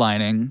 I'm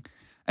headlining,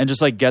 and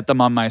just like get them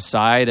on my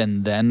side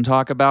and then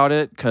talk about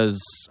it,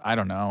 because I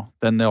don't know.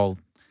 Then they'll.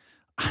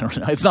 I don't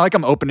know. It's not like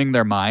I'm opening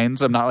their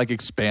minds. I'm not like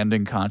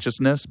expanding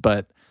consciousness,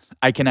 but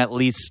I can at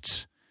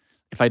least,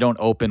 if I don't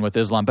open with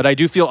Islam, but I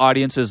do feel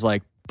audiences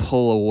like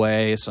pull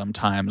away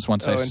sometimes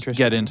once I interesting.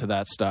 get into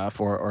that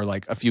stuff, or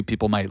like a few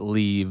people might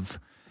leave.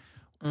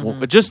 Well,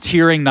 but just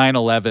hearing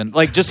 9/11,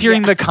 like just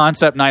hearing the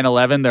concept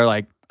 9/11, they're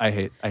like, I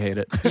hate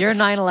it. Your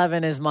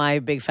 9/11 is my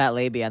big fat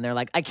labia, and they're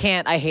like, I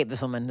hate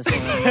this woman.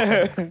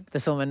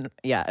 This woman,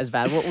 yeah, is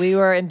bad. We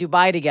were in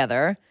Dubai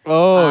together.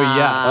 Oh We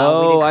did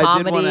I did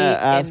comedy wanna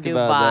ask in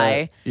about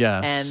Dubai, that.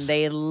 Yes. and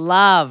they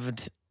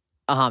loved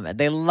Ahmed.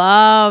 They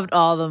loved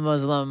all the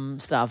Muslim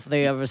stuff.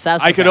 They were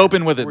obsessed. I with could it.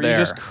 open with it Were there. you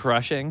just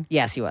crushing?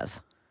 Yes, he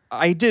was.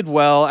 I did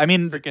well. I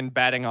mean, Freaking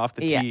batting off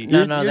the Yeah. tee. No,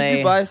 your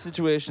they- Dubai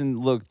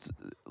situation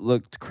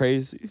looked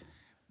crazy.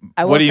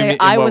 I will What do you say mean-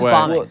 in I what was way?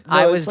 bombing. Well, no,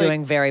 I it's was like-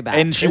 doing very bad.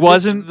 and she It-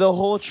 wasn't. the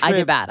whole trip. I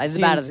did bad. I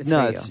did bad as seemed it's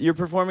for nuts. you. You're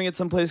performing at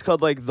some place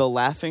called like the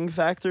Laughing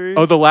Factory.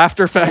 Oh, the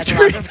Laughter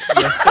Factory.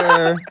 Yes,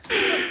 sir.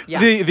 Yeah.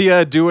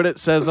 The do what it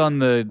says on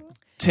the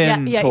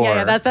tin tour.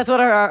 Yeah. That's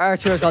what our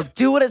tour is called.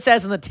 Do what it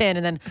says on the tin,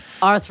 and then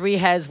our three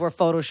heads were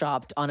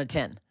photoshopped on a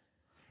tin.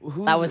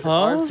 Who's that was-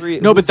 our three.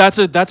 No, but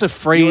who's that's a your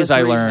phrase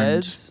I three learned.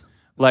 heads?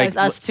 Like, It's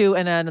us two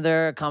and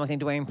another comic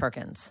named Dwayne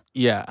Perkins,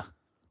 yeah,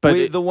 but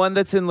Wait, the one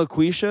that's in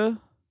LaQuisha?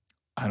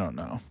 I don't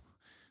know.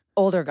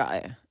 older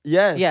guy.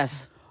 Yes.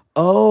 Yes.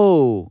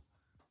 Oh.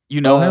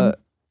 You know him?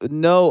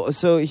 No,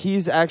 so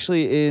he's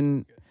actually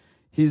in.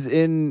 He's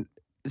in.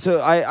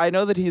 So I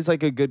know that he's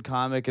like a good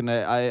comic, and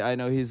I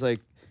know he's like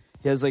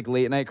he has like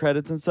late night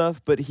credits and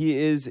stuff. But he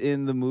is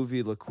in the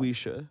movie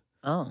LaQuisha.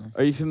 Oh.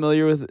 Are you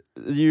familiar with?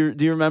 Do you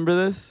remember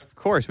this? Of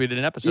course, we did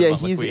an episode. Yeah, about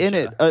he's LaQuisha. in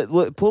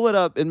it. Pull it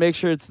up and make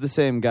sure it's the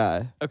same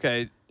guy.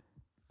 Okay.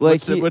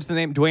 Like What's the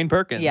name? Dwayne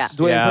Perkins. Yeah.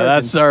 Dwayne Yeah,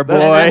 Perkins. that's our boy.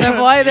 That's our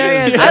boy.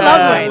 There he is. I Yeah. love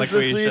Like- Dwayne. That's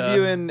the three of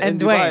you in And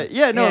Dubai. Dwayne.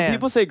 Yeah, no, Yeah.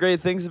 people say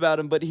great things about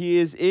him, but he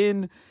is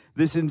in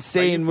this Are you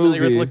insane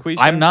familiar movie. with LaQuisha?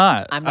 I'm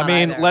not. I'm I not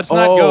mean, either. let's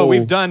not go. Oh.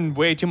 We've done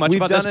way too much We've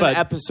about done this, an but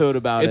episode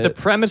about the it.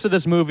 premise of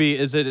this movie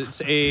is that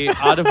it's a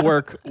out of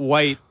work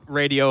white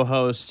radio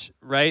host,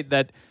 right?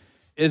 That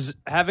is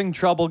having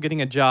trouble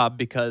getting a job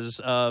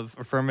because of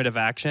affirmative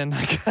action,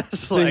 I guess.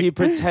 So he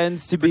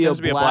pretends to be a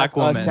black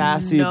woman.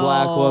 sassy No.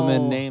 black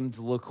woman named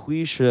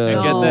LaQuisha.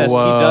 And get No. this,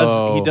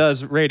 Whoa. he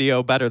does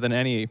radio better than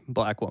any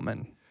black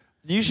woman.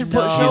 You should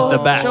No. put. She's show, the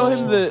best. Show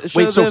him the. Show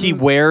Wait, so them- he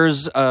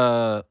wears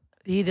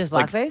He does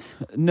blackface?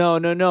 No.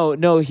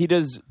 He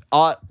does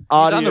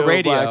audio on the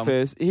radio.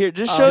 blackface. Here,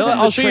 just show them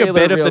I'll the show you a trailer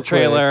bit of real the quick.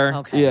 trailer.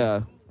 Okay. Yeah.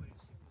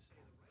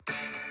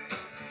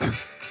 I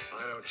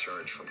don't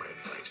charge for my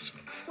advice.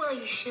 Well,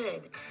 you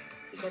should,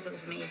 because it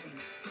was amazing.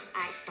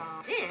 I saw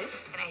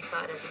this, and I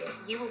thought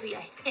of you. You will be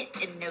a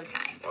hit in no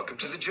time. Welcome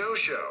to the Joe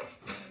Show.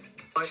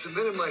 I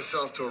submitted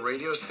myself to a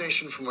radio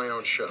station for my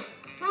own show.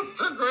 Well,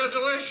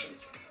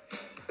 congratulations.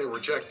 They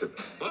rejected me.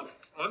 Well,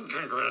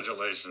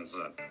 congratulations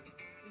then.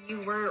 You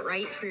weren't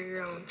right for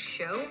your own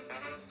show?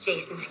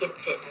 Jason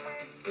skipped it.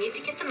 You need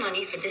to get the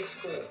money for this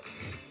school.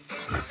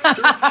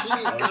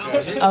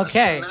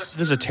 Okay. This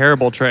is a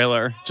terrible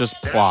trailer. just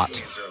plot.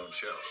 That's their own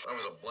show. I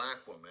was a black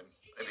woman.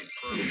 I'd be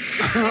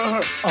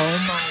perfect. Oh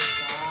my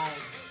God.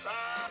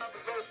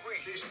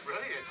 She's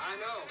brilliant. I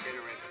know. Get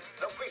her in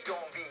there. We're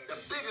gonna be the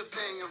biggest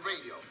thing in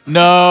radio.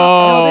 No,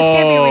 No, this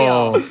can't be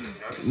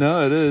real.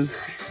 No, it is.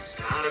 It's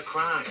not a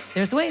crime.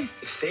 There's Dwayne.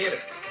 It's theater.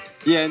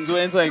 Yeah, and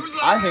Dwayne's like,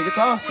 I think it's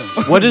awesome.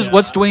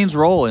 What's Dwayne's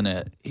role in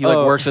it? He like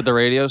Oh. works at the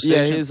radio Yeah,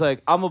 station. he's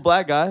like, I'm a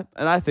black guy,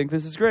 and I think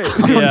this is great.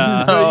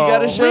 Yeah. No, you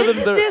gotta show When them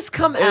did the. this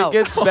come It out?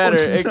 gets better.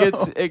 It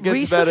gets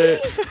Recently? better.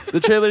 The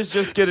trailer's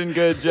just getting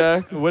good,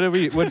 Jack.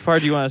 What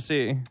part do you want to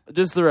see?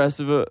 Just the rest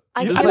of it.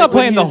 I'm Just not when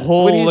playing the he's-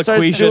 whole when he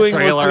starts LaQuisha doing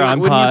trailer on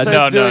when he pod.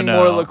 starts No, doing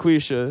no. more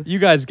LaQuisha. You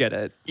guys get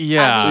it.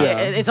 yeah. I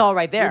mean, it's all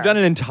right there. We've done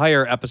an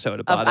entire episode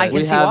about I it. can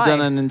We see have why.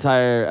 done an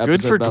entire episode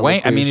Good for about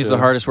Dwayne. I mean, he's the LaQuisha.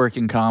 hardest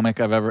working comic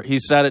I've ever. He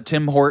sat at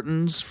Tim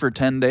Hortons for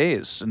 10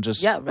 days and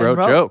just Yeah, and wrote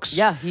jokes.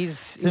 Yeah,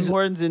 he's Tim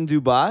Hortons in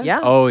Dubai? Yeah.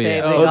 Oh, They,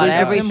 yeah. they Oh, got there's a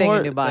Tim everything in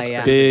Hortons. Dubai. That's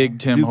Yeah. Big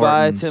Tim Dubai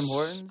Hortons. Tim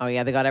Hortons? Oh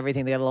yeah, they got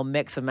everything. They got a little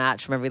mix and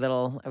match from every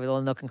little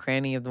nook and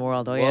cranny of the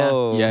world. Oh yeah.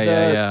 Whoa. Yeah,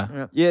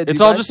 The- Yeah, It's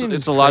Dubai all just seems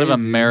it's a lot of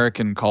crazy.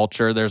 American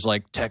culture. There's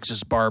like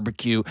Texas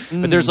barbecue,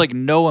 but there's like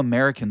no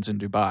Americans in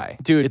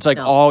Dubai. Dude, it's like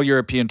no. all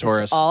European It's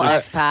tourists. all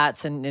There's-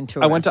 expats and tourists.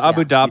 I went to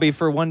Abu yeah. Dhabi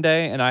for one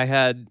day, and I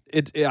had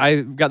it.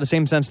 I got the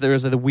same sense there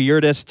was the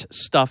weirdest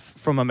stuff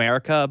from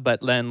America,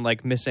 but then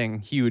like missing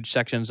huge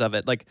sections of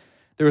it. Like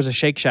there was a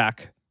Shake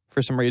Shack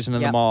for some reason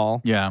in the Yep.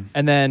 mall, yeah.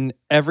 and then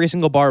every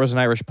single bar was an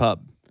Irish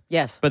pub.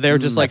 Yes. but they were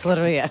just like, That's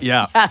literally it.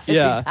 Yeah. It's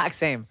Yeah. the exact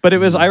same. but it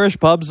was Irish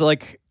pubs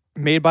like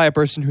made by a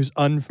person who's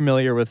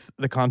unfamiliar with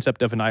the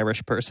concept of an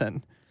Irish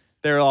person.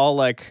 They're all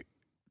like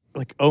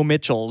O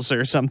Mitchells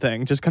or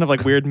something, just kind of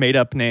like weird made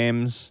up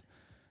names.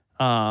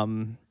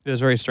 It was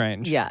very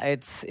strange. Yeah,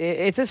 it's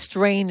a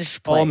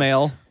strange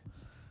place.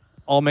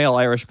 All male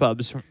Irish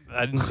pubs.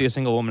 I didn't see a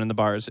single woman in the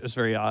bars. It was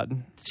very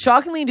odd.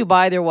 Shockingly, in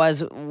Dubai, there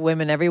was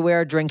women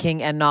everywhere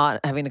drinking and not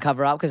having to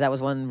cover up, because that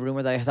was one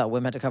rumor that I thought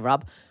women had to cover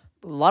up.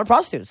 A lot of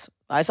prostitutes.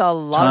 I saw a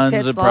lot Tons of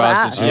tits, of a lot of ass.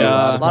 prostitutes. Yeah. A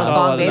lot of Saw a lot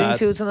thong of bathing that.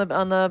 suits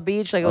on the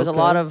beach. Like it was a Okay.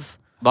 lot of.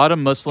 A lot of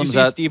You Muslims see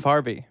that Steve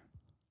Harvey.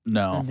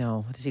 no.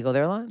 No, does he go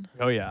there a lot?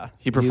 Oh yeah.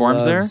 He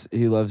performs there.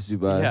 He loves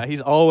Dubai. Yeah,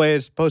 he's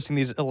always posting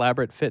these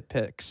elaborate fit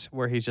pics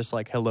where he's just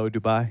like, "Hello,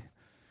 Dubai."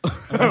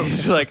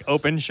 He's like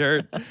open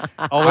shirt,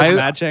 always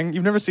matching.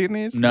 You've never seen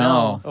these?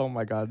 No. Oh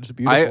my god, it's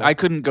beautiful. I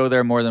couldn't go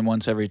there more than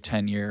once every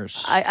 10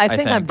 years. I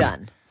think I'm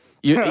done.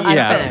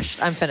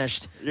 I'm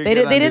finished. You're They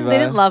good on didn't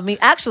Dubai. love me.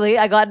 Actually,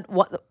 I got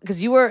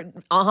because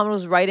Ahmed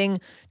was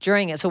writing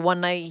during it. So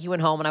one night he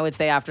went home and I would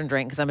stay after and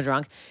drink because I'm a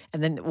drunk.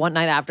 And then one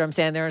night after, I'm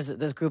standing there, there's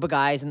this group of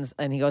guys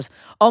and he goes,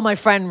 "Oh, my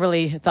friend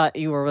really thought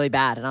you were really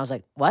bad." And I was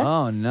like, "What?"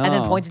 Oh, no. And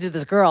then pointed to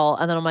this girl,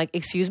 and then I'm like,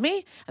 "Excuse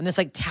me?" And this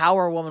like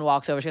tower woman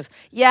walks over. She goes,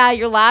 "Yeah,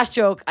 your last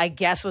joke, I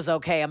guess, was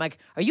okay." I'm like,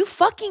 "Are you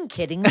fucking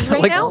kidding me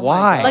right Like, now?"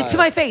 why? Like to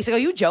my face. Like, "Are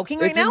you joking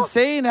right It's now?"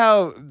 insane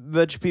how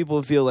much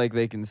people feel like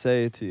they can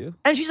say it to you.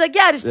 And she's like,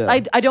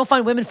 I don't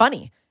find women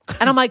funny.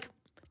 And I'm like,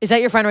 is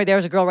that your friend right there?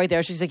 There's a girl right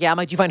there. She's like, yeah. I'm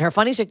like, do you find her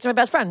funny? She's like, she's my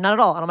best friend. Not at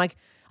all. And I'm like,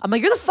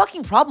 you're the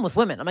fucking problem with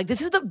women. I'm like,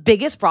 this is the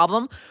biggest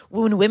problem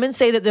when women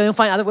say that they don't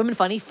find other women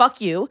funny. Fuck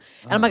you.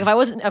 And I'm like, if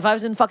I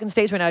was in fucking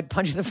States right now, I'd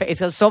punch you in the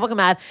face. I was so fucking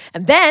mad.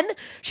 And then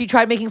she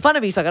tried making fun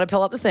of me, so I got to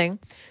pull up the thing.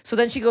 So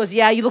then she goes,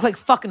 yeah, you look like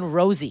fucking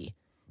Rosie.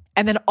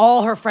 And then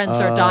all her friends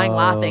start dying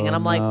laughing. And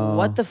I'm like,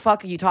 what the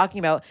fuck are you talking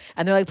about?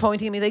 And they're like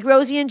pointing at me like,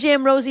 Rosie and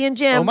Jim.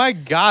 Oh my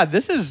god,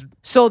 this is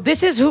So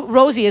this is who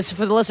Rosie is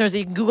for the listeners.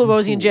 You can Google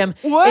Rosie and Jim.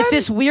 What? It's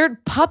this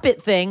weird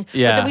puppet thing.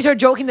 Yeah. But then we started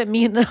joking that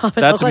me and Ahmed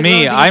That's look like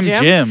me. Rosie and I'm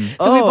Jim.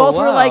 So we Oh, both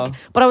were wow. like,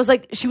 but I was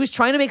like, she was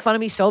trying to make fun of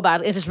me so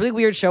bad. It's this really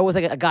weird show with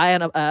like a guy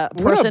and a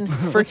person, what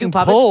a two freaking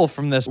puppets. pull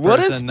from this person. What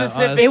a specific-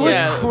 honestly. It was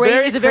Yeah. crazy.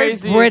 Very It's a very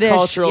crazy British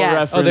cultural yes.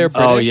 reference. Oh, they're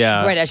Oh, British?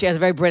 yeah. British. She has a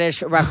very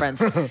British reference,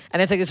 and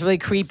it's like this really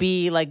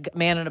creepy like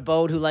man in a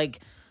boat who like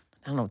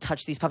I don't know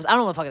touch these puppets. I don't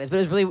know what the fuck it is, but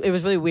it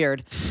was really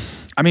weird.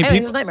 I mean, Anyway,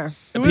 it was people, a nightmare.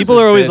 Who is people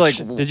this are always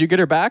bitch? like, did you get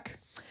her back?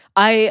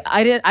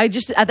 I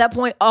just at that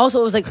point also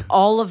it was like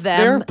all of them.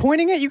 They're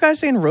pointing at you guys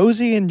saying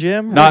Rosie and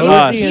Jim. not Rosie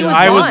us. He and- was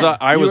I was gone.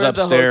 I You was were at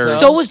the upstairs.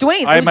 hotel? So was Dwayne. I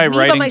It had was my me by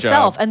writing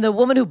myself, job. and the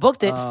woman who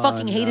booked it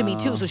fucking hated me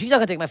too. So she's not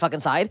gonna take my fucking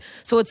side.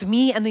 So it's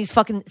me and these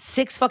fucking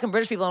 6 fucking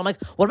British people. And I'm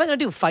like, what am I gonna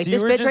do? Fight So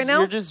this you bitch were right now?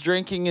 You're just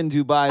drinking in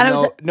Dubai. And I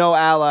was- No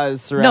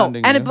allies No,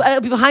 surrounding and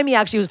you. behind me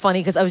actually was funny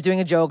because I was doing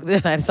a joke.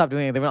 Then I had to stop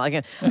doing it. They were not like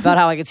it, about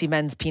how I could see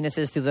men's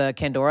penises through the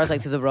candoras,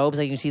 like through the robes.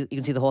 Like you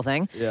can see the whole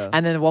thing. Yeah.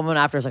 And then the woman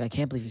after was like, I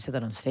can't believe you said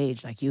that on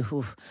stage. Like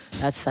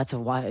that's a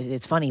why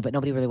it's funny, but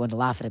nobody really wanted to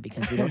laugh at it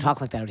because we don't talk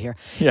like that out here.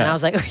 Yeah. And I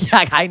was like,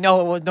 yeah, I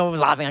know no one was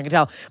laughing. I can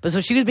tell. But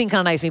so she was being kind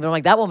of nice to me. But I'm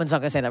like, that woman's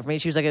not gonna say that for me.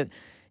 She was like a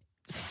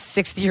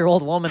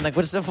 60-year-old woman. Like,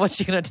 what's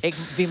she gonna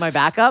be my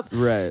backup?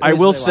 Right. I was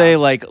will really say,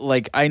 wild.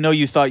 like I know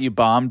you thought you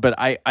bombed, but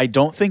I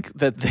don't think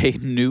that they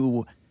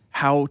knew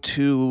how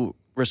to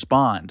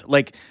respond.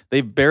 Like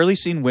they've barely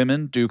seen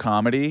women do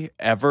comedy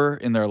ever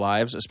in their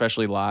lives,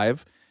 especially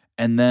live.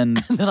 And then,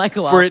 then I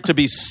go for out. it to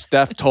be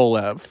Steph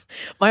Tolev.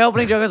 My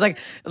opening joke was like,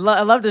 I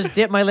love to just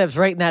dip my lips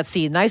right in that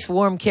sea. Nice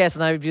warm kiss.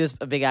 And I would do this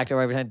a big actor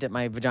where every time I dip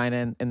my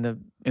vagina in the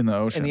in the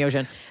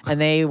ocean. And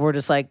they were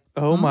just like,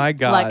 Oh my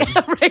god.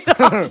 like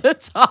right off the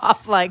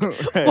top. Like,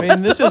 I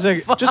mean, this is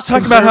a Just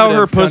talking about how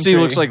her conservative pussy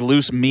country. looks like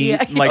loose meat,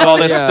 Yeah. and, like all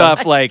this Yeah.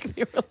 stuff. Like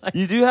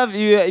You do have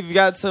you've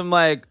got some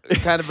like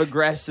kind of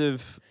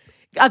aggressive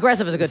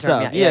aggressive is a good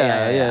term. stuff.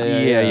 Yeah.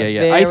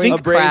 yeah. I Very think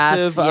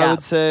abrasive. crass, I yeah.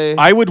 would say.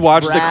 I would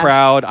watch the Brash.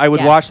 crowd. I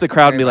would Yes, watch the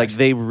crowd and be very like,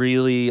 they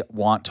really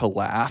want to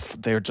laugh.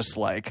 They're just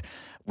like,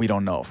 we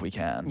don't know if we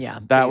can. Yeah.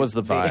 That was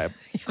the vibe.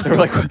 They were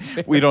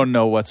like, we don't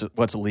know what's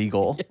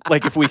legal.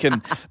 Like if we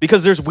can,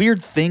 because there's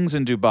weird things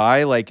in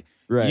Dubai. Like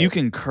Right. you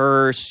can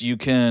curse, you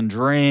can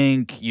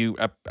drink. I mean,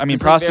 It's like very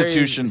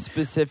prostitution.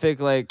 specific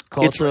like It's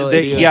cultural.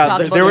 yeah.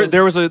 Talk There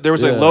about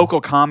was a Yeah.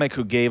 local comic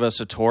who gave us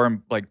a tour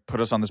and like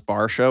put us on this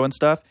bar show and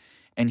stuff.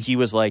 And he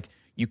was like,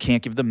 you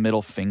can't give the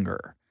middle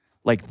finger.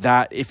 Like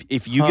that,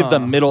 if you give the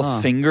middle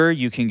finger,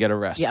 you can get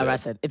arrested. Yeah,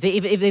 arrested. If they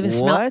even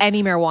smell What?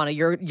 any marijuana,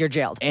 you're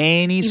jailed.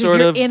 Any Even sort if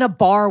you're of in a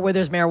bar where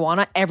there's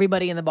marijuana,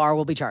 everybody in the bar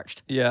will be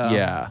charged. Yeah.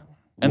 yeah.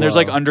 And there's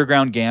like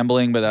underground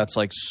gambling, but that's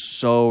like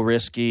so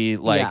risky.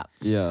 Like Yeah.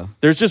 Yeah.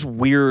 there's just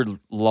weird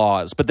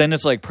laws. But then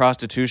it's like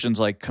prostitution's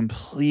like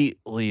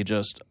completely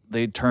just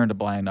they turned a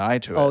blind eye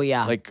to it. Oh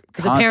yeah, Like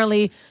because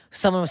apparently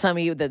someone was telling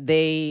me that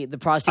the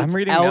prostitutes I'm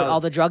reading out out- all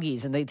the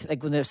druggies, and they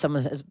like when there's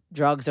someone has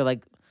drugs, they're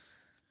like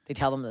they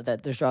tell them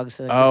that there's drugs.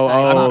 So this Oh, guy-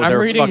 oh, I'm they're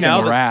reading fucking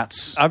now that-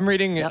 rats. I'm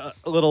reading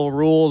little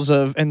rules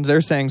of, and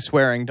they're saying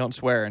swearing. Don't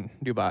swear in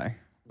Dubai.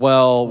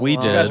 Well, we You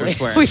guys did. were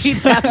swearing. We You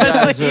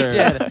definitely guys are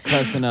did.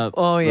 cussing up.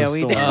 Oh yeah, the we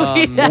storm.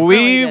 did. definitely We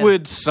did.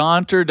 would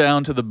saunter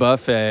down to the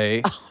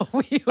buffet.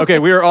 We Okay,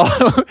 we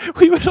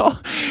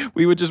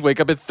would just wake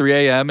up at 3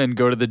 a.m. and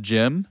go to the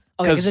gym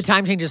because the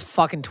time change is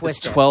fucking it's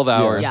twisted. 12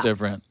 hours Yeah.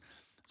 different.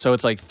 So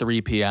it's like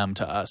 3 p.m.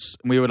 to us.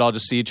 We would all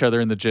just see each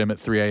other in the gym at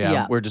 3 a.m.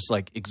 Yeah. We're just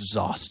like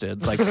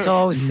exhausted, like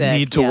So sick.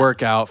 need to yeah.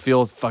 work out,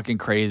 feel fucking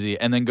crazy,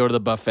 and then go to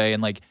the buffet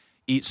and like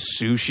eat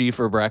sushi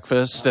for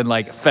breakfast and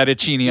like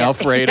fettuccine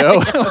Alfredo.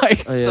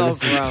 Like, Oh, yeah, So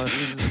this is- gross.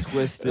 this is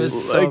twisted. It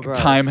was so like gross.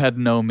 time had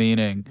no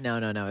meaning. No,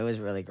 it was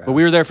really gross. But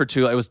we were there for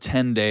it was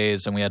 10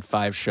 days and we had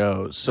 5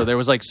 shows. So there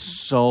was like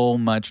so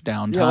much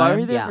downtime. Yeah, why were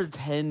you there Yeah. for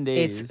 10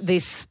 days?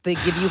 They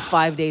give you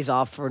 5 days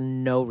off for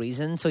no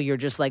reason, so you're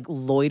just like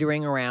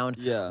loitering around.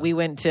 Yeah. We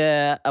went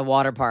to a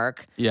water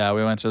park. Yeah,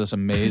 we went to this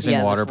amazing Yeah,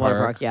 this water water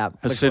park. park, yeah,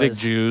 which Hasidic was-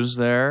 Jews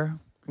there.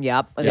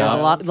 Yep. There's Yeah.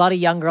 a lot of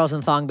young girls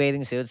in thong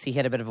bathing suits. He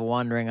had a bit of a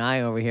wandering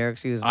eye over here.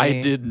 Excuse me.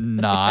 I did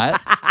not.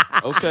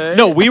 okay.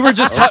 No, we were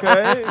just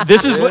Okay.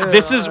 This is what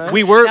this is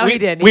we were No, we, he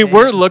didn't, we he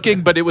were didn't.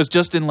 looking, but it was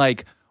just in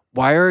like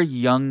why are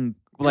young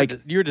like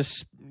You're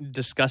just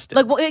disgusted.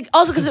 Like, well,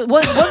 also because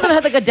one of them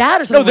had like a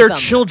dad or something. no, they're with them.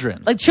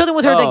 children. Like children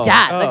with her, Oh. like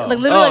dad. Like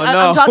literally, Oh, like,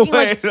 no. I'm talking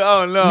like. Wait,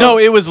 oh, no. No,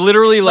 it was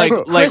literally like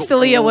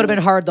Crystalia would have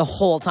been hard the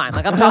whole time.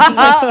 Like I'm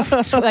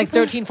talking like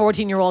 13,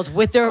 14-year-olds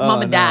with their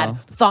mom and dad, no.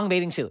 thong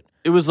bathing suit.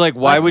 it was like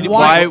why would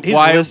why- He's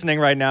why listening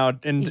right now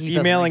and He's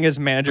emailing listening. his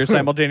manager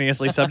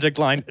simultaneously. Subject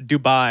line: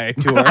 Dubai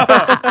tour.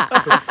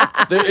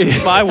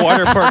 My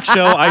water park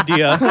show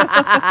idea.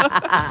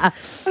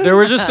 there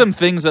were just some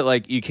things that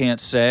like you can't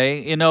say,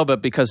 you know,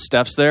 but because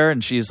Steph's there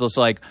and she's just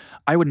like,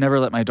 I would never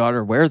let my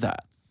daughter wear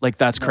that. Like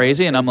that's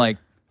crazy. And I'm like,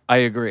 I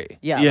agree.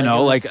 Yeah, You like, know,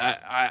 it like was-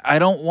 I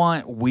don't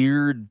want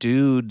weird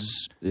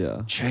dudes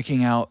Yeah.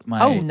 checking out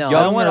my Oh, no.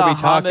 Young want are we a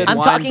talking? Hamid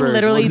I'm talking Weinberg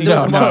literally, looking- the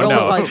No, one no, girl was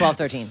no. probably 12,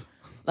 13.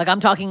 Like I'm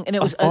talking, and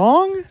it was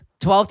Thong?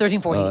 12,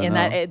 13, 14. and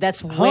no.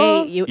 that's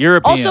way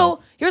European.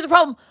 Also, here's the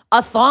problem: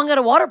 a thong at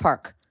a water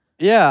park.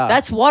 Yeah.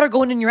 That's water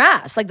going in your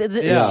ass. Like Yeah.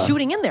 it's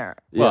shooting in there.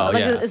 Well,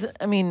 like yeah.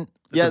 I mean,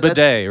 It's Yeah, a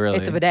bidet, really.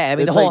 it's a bidet. I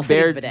mean, It's the whole like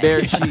city's bare, a bidet.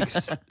 bare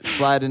cheeks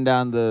sliding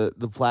down the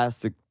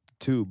plastic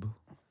tube.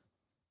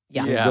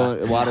 Yeah.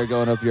 Yeah. Water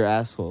going up your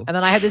asshole. And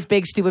then I had this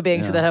big stupid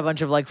bathing suit Yeah. that had a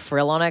bunch of like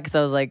frill on it because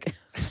I was like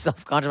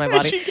self-conscious of my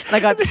body. And I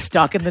got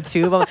stuck in the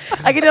tube.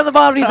 I get down the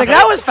bottom and he's like,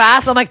 that was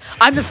fast. I'm like,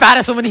 I'm the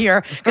fattest woman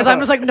here because I'm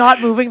just like not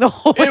moving the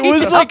whole way It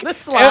was down like the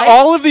slide.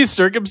 all of these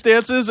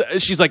circumstances.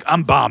 She's like,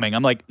 I'm bombing.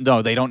 I'm like,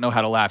 no, they don't know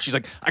how to laugh. She's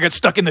like, I got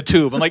stuck in the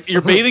tube. I'm like,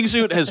 your bathing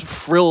suit has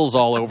frills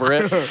all over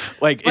it.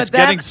 Like it's then-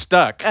 getting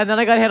stuck. And then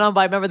I got hit on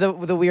by, remember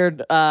the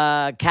weird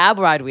cab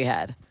ride we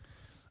had?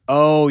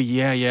 Oh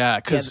yeah. Yeah,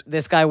 Because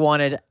this guy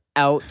wanted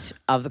out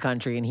of the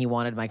country and he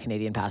wanted my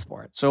Canadian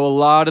passport. so a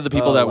lot of the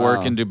people Oh, that work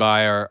wow. in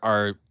Dubai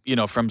are you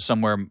know from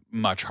somewhere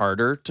much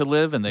harder to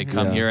live, and they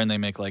come Yeah. here and they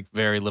make like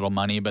very little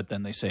money, but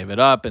then they save it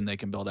up and they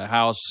can build a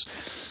house.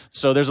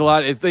 So there's a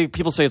lot.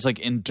 People say it's like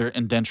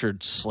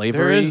indentured slavery.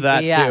 there is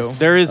that Yes. too.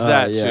 There is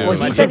that yeah. too. Well, They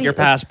he might said take your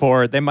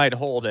passport. They might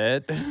hold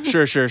it.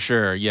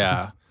 Sure.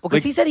 Yeah. Well,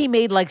 because he said he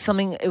made like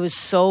something, it was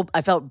so,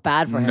 I felt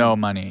bad for him. No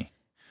money.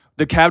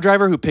 The cab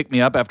driver who picked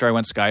me up after I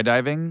went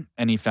skydiving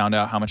and he found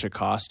out how much it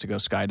cost to go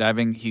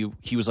skydiving,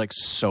 he was like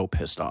so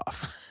pissed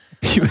off.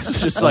 He was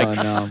just like,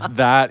 no.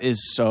 that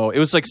is so. It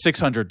was like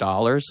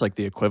 $600, like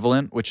the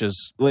equivalent, which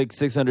is Like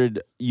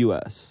 600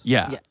 US.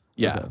 yeah,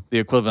 Okay. the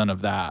equivalent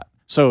of that.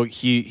 So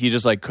he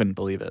just like couldn't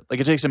believe it. Like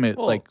it takes him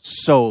like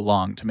so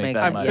long to make Make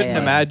that I that much. couldn't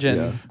Yeah.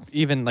 imagine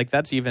even like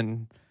that's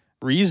even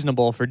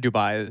reasonable for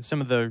Dubai.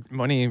 Some of the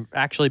money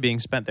actually being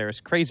spent there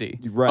is crazy.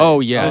 Right. Oh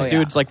yeah, Those yeah.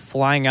 dudes like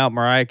flying out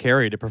Mariah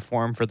Carey to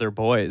perform for their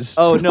boys.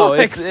 Oh no,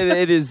 Like,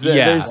 it is. Yeah.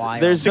 There's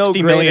Wild. there's no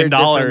 $60 million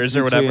greater difference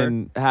or whatever.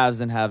 between haves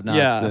and have-nots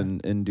Yeah.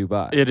 than in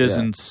Dubai. it is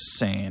Yeah.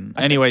 insane.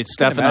 Anyway, couldn't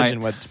Steph and I,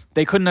 imagine what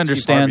they couldn't Steve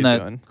understand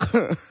Harvey's that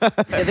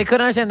doing. Yeah, they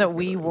couldn't understand that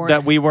we weren't,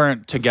 that we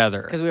weren't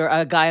together. because we were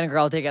a guy and a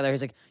girl together.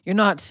 He's like, you're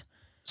not.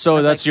 So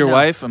was that's like, your no.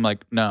 wife? I'm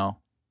like, no.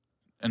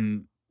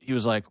 And he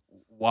was like,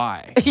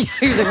 why? He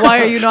was like, why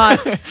are you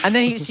not? And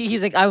then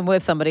he's like, I'm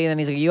with somebody. And then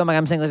he's like, you? I'm like,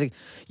 I'm single. He's like,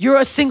 you're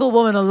a single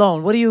woman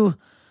alone. What do you,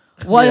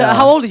 Yeah.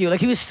 how old are you?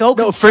 Like, he was so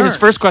No, concerned. for his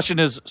first question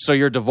is, so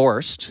you're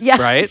divorced,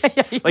 Yeah. right?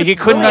 Yeah, he Like he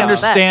was couldn't really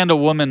upset. understand a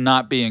woman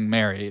not being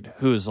married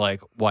who's like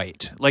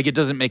white. Like it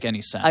doesn't make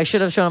any sense. I should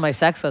have shown him my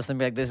sex list and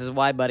be like, this is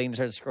why, buddy, and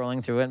started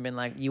scrolling through it and been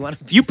like, you want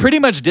to You pretty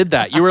much did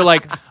that. You were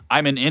like,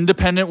 I'm an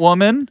independent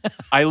woman.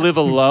 I live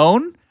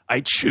alone. I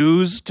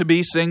choose to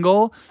be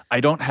single. I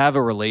don't have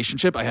a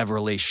relationship. I have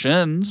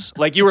relations.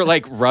 Like you were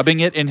like rubbing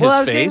it in Well, I his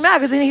was getting face. mad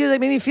because then he was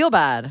like, made me feel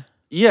bad.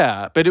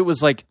 Yeah, but it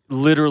was like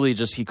literally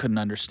just he couldn't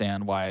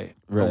understand why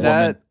a woman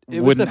That-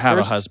 it was wouldn't the have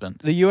first- a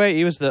husband. The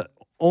UAE was the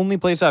only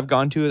place I've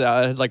gone to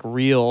that had like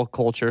real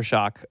culture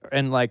shock,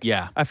 and like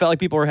Yeah. I felt like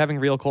people were having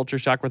real culture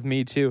shock with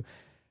me too.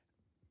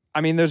 I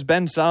mean, there's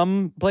been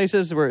some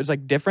places where it's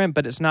like different,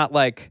 but it's not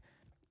like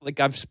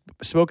I've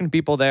spoken to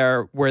people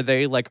there where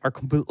they like are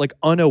like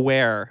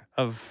unaware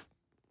of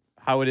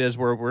how it is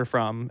where we're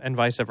from and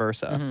vice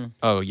versa.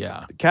 Oh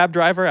yeah. Cab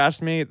driver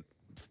asked me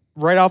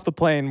right off the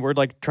plane, we're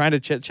like trying to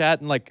chit chat,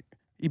 and like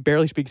he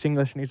barely speaks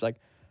English, and he's like,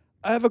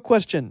 "I have a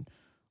question.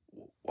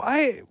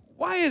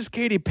 Why is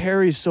Katy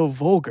Perry so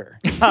vulgar?"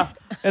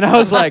 And I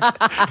was like,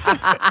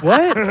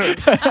 "What?"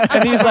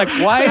 And he's like,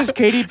 "Why is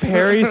Katy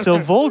Perry so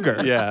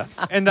vulgar?" Yeah.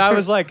 And I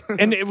was like,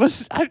 and it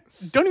was, I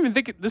don't even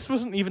think this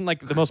wasn't even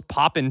like the most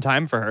pop-in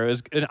time for her. It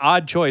was an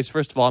odd choice.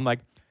 First of all, I'm like,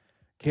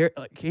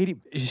 Katy,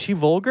 is she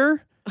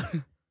vulgar?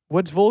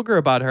 What's vulgar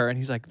about her? And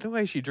he's like, the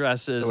way she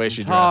dresses, The way and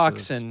she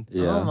talks, dresses. and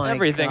Yeah. Oh my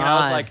everything.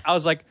 God. And I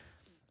was like,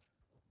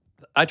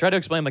 I tried to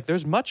explain, like,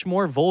 there's much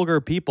more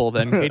vulgar people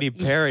than Katy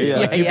Perry. Yeah.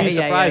 Like, you'd Yeah, be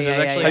yeah, surprised. yeah, There's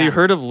yeah, actually, yeah. Have you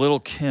heard of Little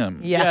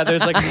Kim? yeah,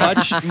 there's like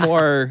much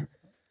more.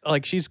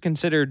 Like, she's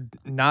considered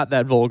not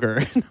that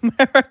vulgar in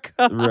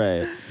America.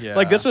 Right. Yeah.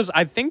 Like,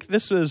 I think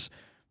this was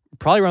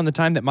probably around the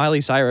time that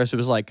Miley Cyrus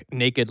was like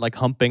naked, like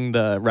humping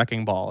the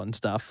wrecking ball and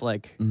stuff,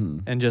 like,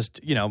 and just,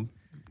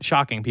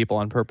 shocking people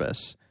on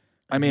purpose.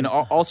 I mean,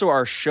 also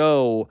our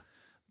show,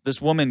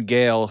 this woman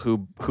Gail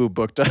who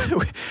booked us.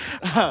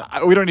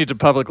 We don't need to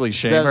publicly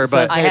shame her,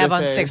 but I have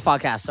on Face. 6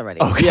 podcasts already.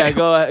 Yeah,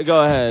 go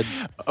ahead.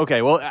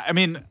 okay. Well, I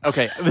mean,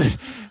 okay.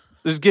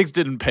 Those gigs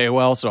didn't pay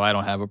well, so I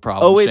don't have a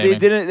problem. Oh wait, shaming.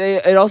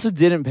 it also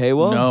didn't pay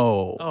well?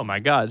 No. Oh my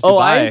God. Oh,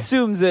 I Dubai.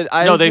 assumed that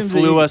No, they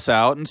flew us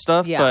out and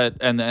stuff, Yeah. but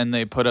and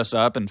they put us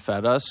up and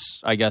fed us.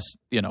 I guess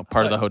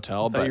part of the hotel.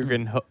 I thought But you were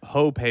getting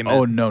hoe payment.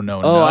 oh no.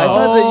 Oh, I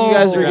thought that you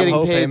guys were Oh, getting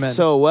whole paid payment.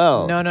 so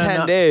well. No,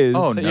 10 days.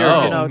 Oh, So no.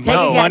 you're, Take,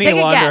 no, a, money take a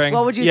guess. laundering.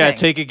 What would you yeah, think?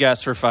 take a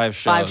guess for 5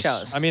 shows. 5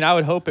 shows. I mean, I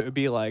would hope it would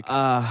be like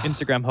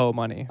Instagram hoe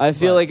money. I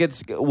feel but- like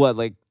it's what,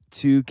 like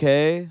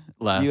 2K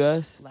Less.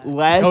 US?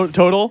 Less?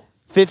 total.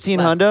 15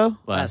 hundo?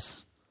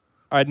 Less.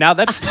 All right, now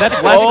that's less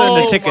than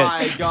Oh the ticket.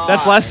 my God.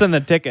 That's less than the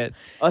ticket.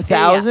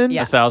 1,000?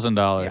 Yeah.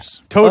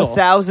 $1,000. Total.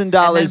 $1,000 And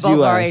then US.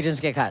 both our agents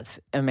get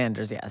cuts. And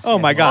managers, yes. Oh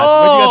Yes, my yes. God!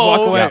 Would you guys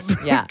walk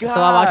away? Yeah. So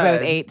I walked away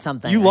with 8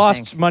 something. You I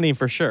lost think. money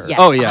for sure. Yes.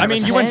 Oh, yeah. I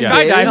mean, you went 10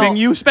 skydiving. days? No.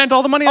 You spent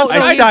all the money on Oh,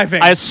 no, skydiving.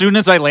 As soon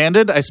as I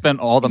landed, I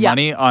spent all the Yeah.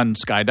 money on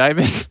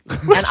skydiving.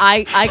 And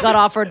I got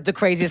offered the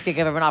craziest gig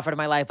I've ever been offered in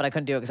my life, but I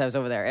couldn't do it because I was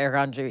over there. Eric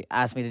Andre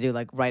asked me to do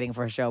like writing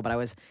for a show, but I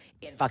was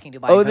in fucking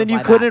Dubai. Oh, couldn't then you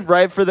fly couldn't back.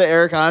 write for the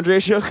Eric Andre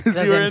show because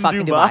I was you were in in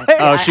fucking Dubai? Dubai.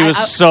 Oh, she was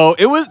I so.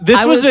 It was.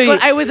 This was a.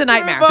 I was a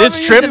nightmare. This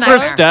It trip was a for nightmare.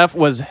 Steph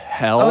was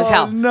hell. It was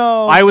hell. Oh,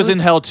 no. I was in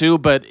hell too,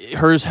 but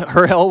her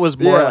hell was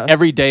more. Yeah.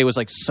 Every day was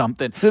like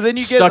something. So then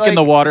you get stuck in like-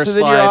 the water so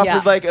then slide. you're offered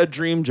Yeah. like a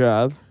dream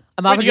job.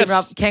 I'm offered you to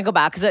guys- can't go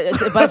back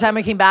because by the time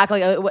I came back,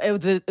 like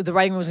the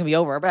writing room was gonna be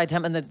over. But by the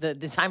time and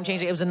the time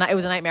changed, it was a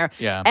nightmare.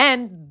 Yeah.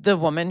 And the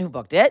woman who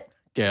booked it,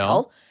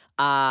 Gail.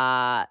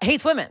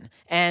 hates women,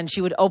 and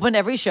she would open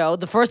every show.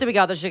 The first day we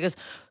got there, she goes,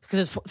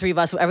 because there's 3 of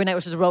us, every night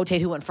was just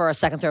rotate who went first,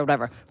 second, third,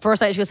 whatever.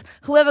 First night, she goes,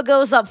 whoever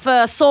goes up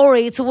first,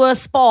 sorry, it's a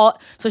worse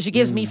spot. So she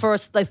gives me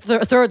first, like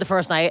third the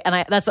first night,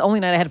 and that's the only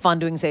night I had fun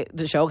doing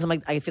the show because I'm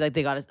like, I feel like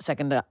they got a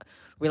second to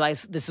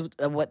realize this is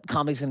what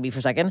comedy's going to be for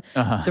second.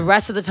 The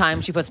rest of the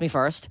time, she puts me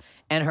first,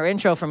 and her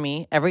intro for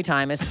me every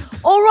time is,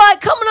 all right,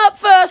 coming up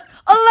first,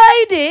 a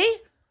lady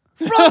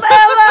from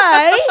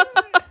LA,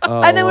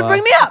 and they would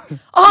bring me up.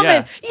 Oh Yeah.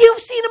 man, you've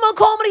seen him on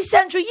Comedy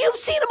Central, you've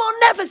seen him on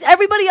Netflix.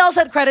 Everybody else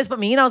had credits but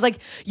me, and I was like,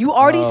 you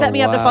already set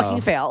me up to wow.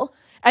 fucking fail.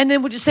 And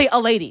then would just say a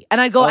lady, and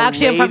I'd go,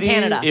 actually, I'm from Lady-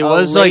 Canada. It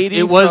was like-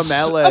 it was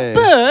from LA.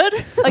 Bird.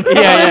 Like,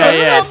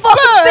 yeah. so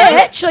fucking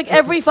bitch, like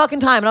every fucking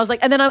time. And I was like,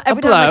 and then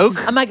every time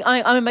bloke. I'm like,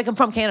 I'm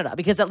from Canada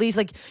because at least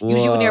like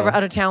usually when you're Whoa.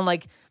 out of town,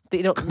 like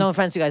they don't. No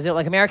offense, you guys, they don't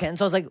like Americans.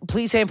 So I was like,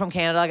 please say I'm from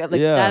Canada.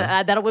 Like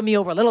Yeah. that'll win me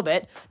over a little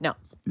bit. No,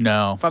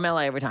 No. from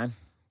LA every time.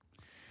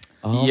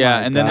 Oh yeah,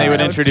 my and then they would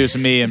God. introduce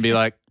me and be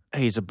like,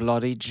 "He's a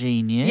bloody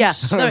genius."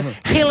 Yeah, they're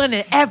killing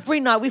it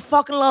every night. We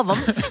fucking love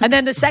them. And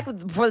then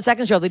before the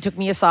second show, they took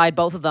me aside,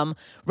 both of them,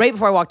 right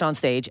before I walked on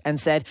stage, and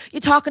said,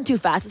 "You're talking too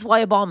fast. That's why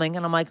you're bombing."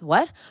 And I'm like,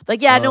 "What?"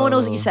 Like, yeah, no one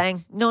knows what you're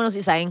saying. No one knows what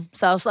you're saying.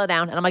 So slow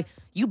down. And I'm like,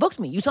 "You booked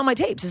me. You saw my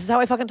tapes. This is how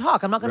I fucking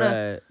talk. I'm not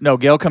gonna." Right. No,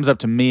 Gail comes up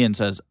to me and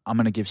says, "I'm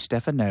going to give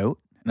Steph a note,"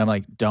 and I'm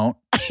like, "Don't."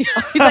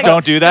 He's like,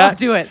 Don't do that. Don't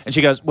do it. And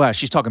she goes, "Well,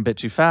 she's talking a bit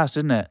too fast,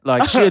 isn't it?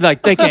 Like,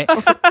 they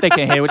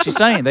can't hear what she's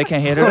saying. They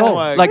can't hear it at Oh all.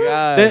 my Like,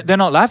 God. they're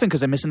not laughing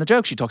because they're missing the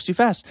joke. She talks too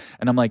fast."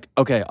 And I'm like,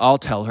 "Okay, I'll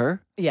tell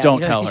her. Yeah, Don't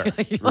you know, tell her."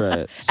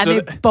 Right. And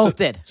they both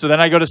did. So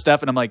then I go to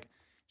Steph and I'm like,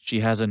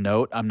 "She has a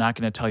note. I'm not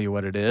going to tell you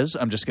what it is.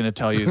 I'm just going to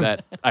tell you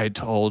that I'm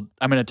going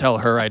to tell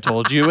her I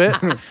told you it,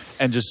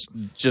 and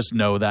just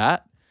know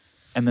that."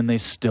 And then they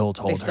still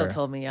told They still her.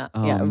 told me, yeah.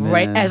 Oh, Yeah,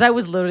 right man. as I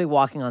was literally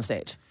walking on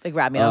stage. They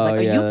grabbed me. And I was Oh,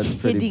 like, yeah, are that's you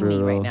pretty kidding me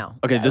right brutal. now?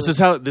 Okay, Yeah, this it was- is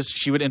how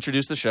she would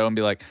introduce the show and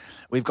be like,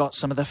 "We've got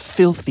some of the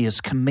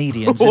filthiest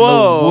comedians in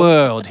Whoa. the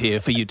world here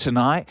for you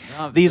tonight.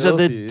 Not These are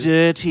the filthy.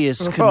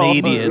 dirtiest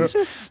comedians.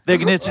 They're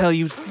going to tell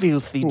you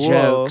filthy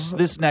jokes.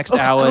 This next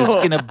hour is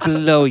going to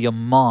blow your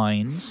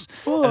minds."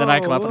 And then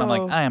I come up and I'm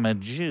like, "I am a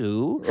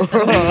Jew."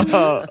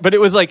 But it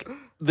was like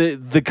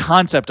the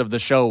concept of the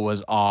show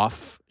was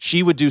off.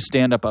 She would do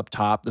stand up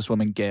top, this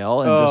woman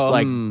Gail, and just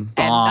like And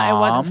it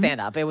wasn't bomb. stand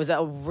up. It was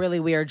a really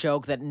weird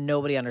joke that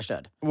nobody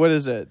understood. What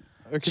is it?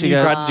 Or can She you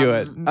goes, try to do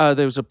it?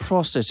 There was a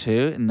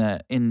prostitute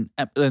like, In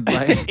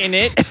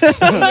it?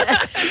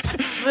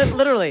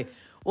 Literally.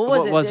 What was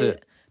What it? was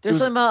it?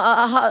 There's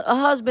a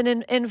husband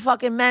in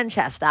fucking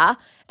Manchester,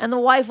 and the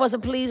wife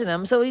wasn't pleasing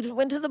him, so he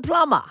went to the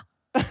plumber.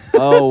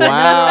 Oh wow! And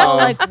they're all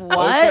like,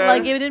 what? Okay.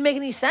 Like it didn't make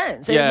any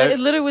sense. Yeah. It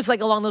literally was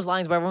like along those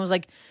lines where everyone was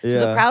like, so the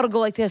Yeah. crowd would go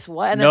like this,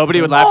 what? And then, Nobody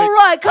would laugh All at-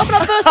 right, coming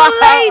up first, a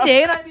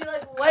lady, and I'd be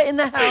like, what in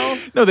the hell?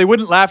 No, they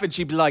wouldn't laugh, and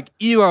she'd be like,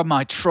 "You are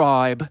my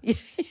tribe."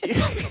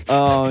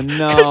 Oh And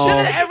no!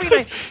 every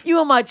night, you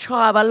are my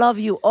tribe. I love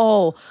you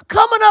all.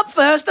 Coming up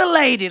first, a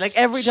lady. Like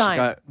every time.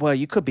 Go, well,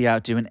 you could be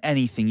out doing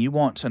anything you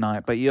want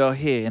tonight, but you're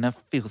here in a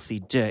filthy,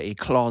 dirty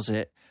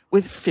closet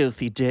with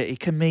filthy, dirty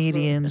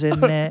comedians in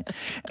there.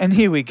 And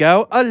here we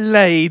go, a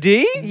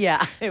lady.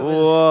 Yeah, it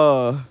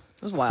Whoa!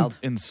 was wild.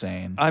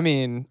 Insane. I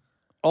mean,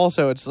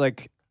 also it's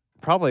like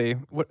probably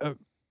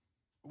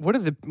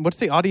what's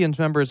the audience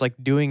members like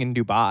doing in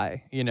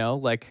Dubai? You know,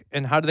 like,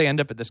 and how do they end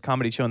up at this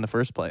comedy show in the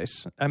first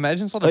place? I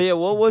imagine it's a lot Oh of yeah,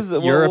 what was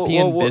the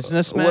European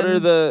businessmen.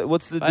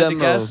 What's the if I had to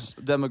guess.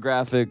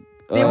 demographic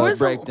There was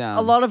breakdown?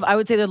 a lot of, I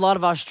would say, there are a lot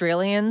of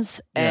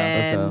Australians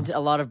and okay. a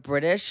lot of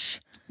British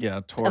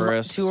Yeah,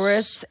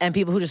 tourists, and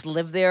people who just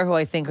live there, who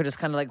I think are just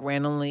kind of like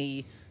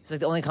randomly. It's like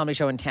the only comedy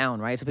show in town,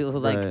 right? So people who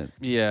like Right.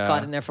 Yeah.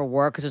 got in there for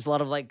work because there's a lot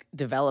of like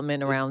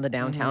development around the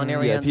downtown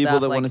area. Yeah, and people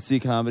stuff. that like, want to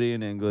see comedy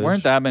in English.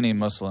 Weren't that many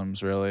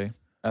Muslims really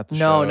at the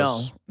No,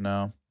 shows?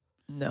 No.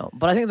 No,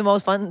 but I think the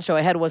most fun show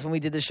I had was when we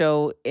did the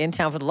show in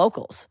town for the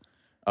locals.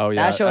 Oh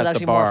yeah, That show was at the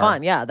actually more bar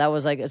fun. Yeah, that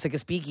was like it's like a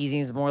speakeasy,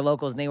 it's more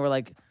locals, and they were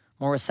like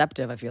more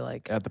receptive. I feel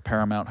like. at the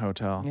Paramount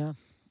Hotel. Yeah,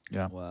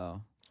 Yeah.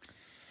 Wow.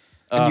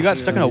 and you got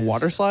stuck in a Jeez.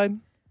 water slide.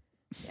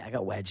 yeah, I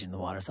got wedged in the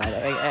water side,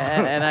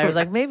 and I was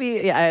like,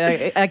 maybe.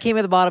 Yeah, I came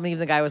at the bottom, and even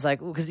the guy was like,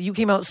 because you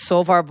came out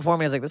so far before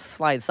me. I was like, this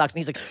slide sucked, and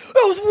he's like,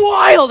 it was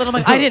wild, and I'm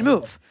like, I didn't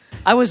move.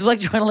 I was like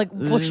trying to like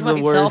This push is the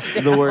myself worst.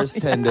 down. The worst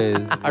 10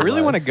 days. I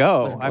really want to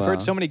go. Wow. I've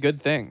heard so many good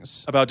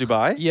things. About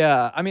Dubai?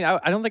 Yeah, I mean,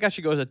 I don't think I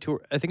should go as a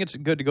tour. I think it's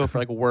good to go for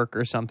like work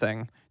or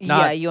something. Yeah,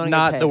 Not, you wanna get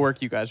not paid. the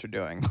work you guys are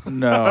doing.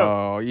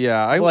 No.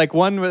 Yeah. I Like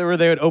one where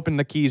they would open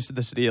the keys to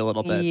the city a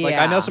little bit. Like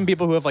I know Yeah. some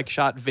people who have like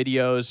shot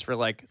videos for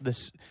like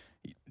this,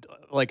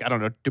 like I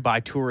don't know,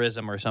 Dubai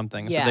tourism or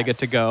something. So they get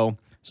to Yes. go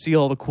see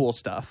all the cool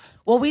stuff.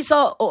 Well, we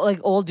saw like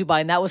old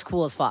Dubai, and that was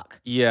cool as fuck.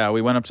 Yeah,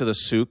 we went up to the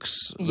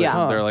souks.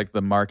 Yeah. They're like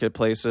the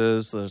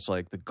marketplaces. There's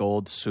like the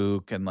gold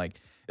souk and like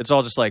it's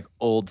all just like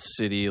old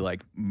city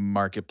like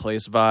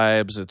marketplace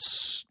vibes.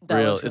 It's That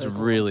real was it's really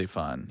cool. really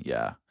fun.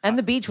 Yeah. And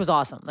the beach was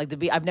awesome. Like the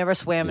beach, I've never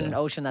swam in an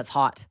ocean that's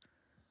hot.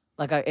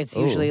 Like it's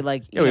usually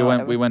like Yeah, we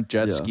know, went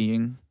jet Yeah.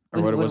 skiing. We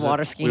Or what went was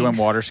water it? skiing. We went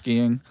water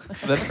skiing.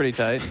 That's pretty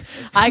tight.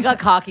 I got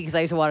cocky because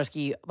I used to water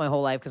ski my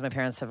whole life because my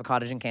parents have a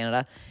cottage in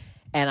Canada.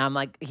 And I'm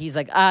like, he's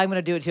like, I'm going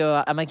to do it too.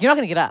 I'm like, you're not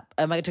going to get up.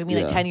 I'm like, it took me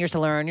like Yeah. 10 years to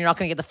learn. You're not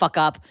going to get the fuck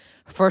up.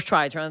 First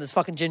try, I turn on this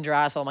fucking ginger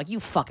asshole. I'm like, you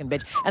fucking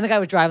bitch. And the guy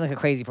was driving like a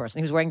crazy person.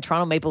 He was wearing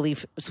Toronto Maple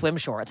Leaf swim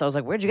shorts. I was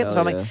like, where'd you get this?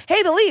 Oh, I'm yeah. like,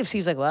 hey, the Leafs. He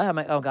was like, what? I'm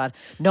like, oh God,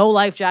 no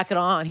life jacket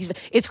on.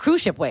 It's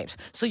cruise ship waves.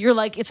 So you're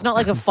like, it's not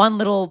like a fun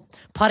little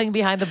putting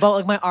behind the boat.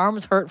 Like my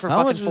arms hurt for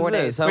How much fucking was 4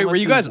 this? days. How Wait, much were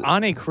you was guys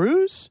on a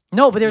cruise?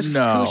 No, but there's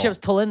No. cruise ships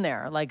pull in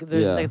there. Like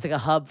there's Yeah. like, it's like a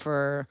hub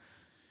for.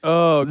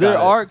 Oh, There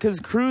got it. are because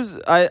cruise.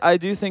 I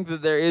do think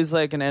that there is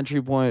like an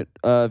entry point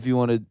if you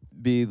want to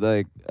be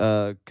like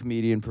a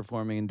comedian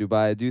performing in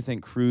Dubai. I do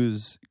think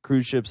cruise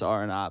ships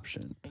are an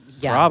option.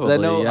 Yeah. Probably.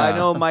 'Cause I yeah.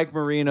 know Mike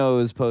Marino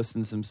is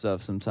posting some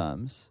stuff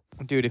sometimes.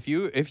 Dude, if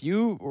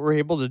you were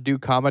able to do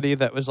comedy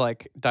that was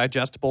like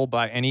digestible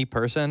by any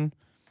person,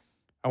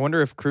 I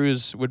wonder if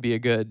cruise would be a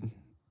good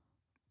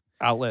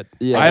outlet.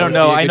 Yeah. I don't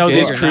know. Be a I good know gig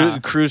these or cruise,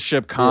 not. cruise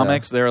ship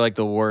comics, they're like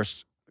the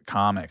worst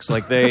comics.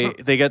 Like they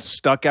get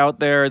stuck out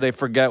there, they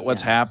forget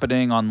what's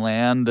happening on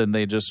land and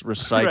they just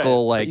recycle But you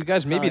like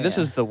guys, maybe Oh, this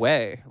yeah. is the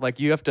way. Like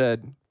you have to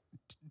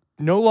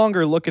no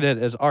longer look at it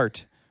as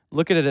art.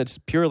 Look at it as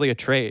purely a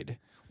trade.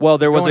 well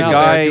there was a Going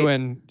out there guy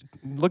doing.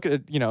 Look at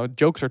it.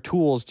 Jokes are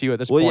tools to you at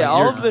this Well, point. yeah,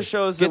 all You're of the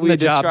shows that getting we the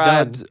job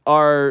described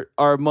done.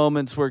 are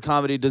moments where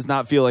comedy does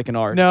not feel like an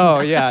art.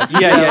 No, yeah,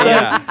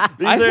 yeah.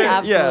 These I are- think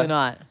Absolutely yeah.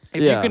 not.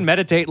 If Yeah. you can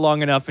meditate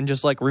long enough and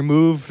just like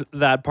remove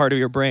that part of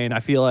your brain, I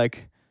feel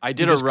like I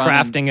did you're a just run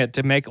crafting it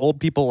to make old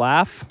people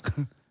laugh.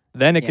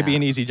 Then it could be Yeah.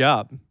 an easy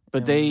job.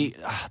 but they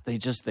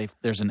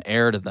there's an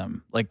air to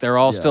them. Like they're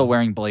all still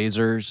wearing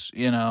blazers,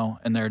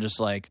 and they're just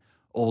like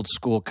old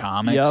school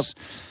comics.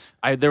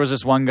 There was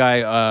this one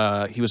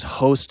guy, he was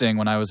hosting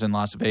when I was in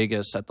Las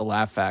Vegas at the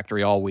Laugh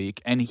Factory all week,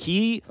 and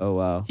he Oh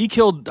wow. he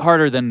killed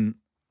harder than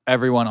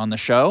everyone on the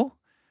show.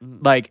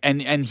 Like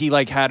and he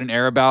like had an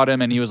air about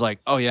him, and he was like,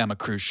 "Oh yeah, I'm a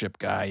cruise ship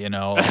guy,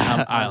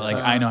 Like,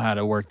 I know how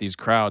to work these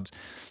crowds."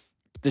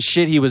 The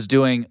shit he was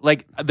doing,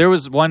 like there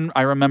was one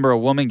I remember. A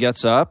woman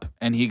gets up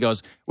and he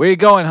goes, "Where you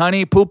going,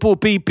 honey? Poo poo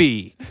pee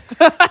pee."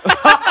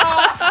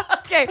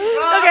 Okay,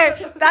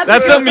 that's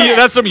That's a something good you, bit.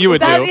 that's something you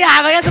would That- do.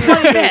 Yeah, but that's a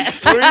funny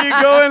bit. Where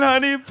you going,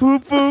 honey? Poo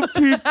poo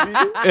pee pee.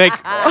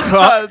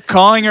 Like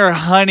calling her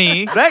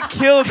honey. That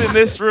killed in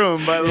this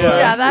room, by the way.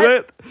 Yeah, that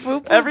Lit-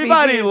 poo-poo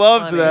Everybody pee-pee is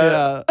loved funny.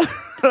 that.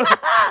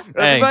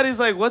 Hey. Everybody's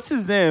like, "What's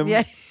his name?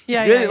 Yeah,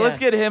 yeah, Get- yeah. Let's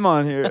get him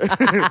on here."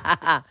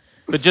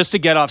 But just to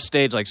get off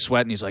stage, like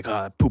sweating, he's like, "Oh,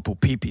 that poo-poo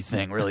pee-pee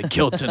thing really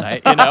killed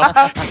tonight," you know.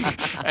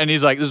 And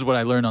he's like, "This is what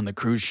I learned on the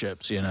cruise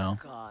ships," you know.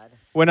 God.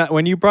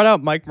 When you brought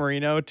out Mike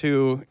Marino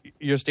to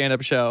your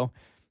stand-up show,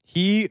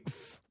 he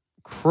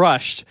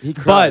crushed. He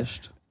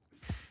crushed.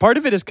 But part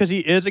of it is because he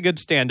is a good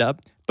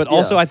stand-up, but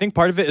also Yeah. I think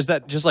part of it is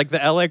that just like the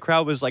LA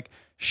crowd was like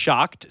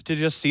shocked to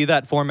just see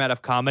that format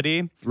of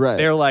comedy. Right.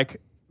 They're like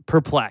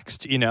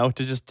perplexed, you know,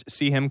 to just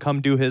see him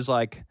come do his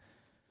like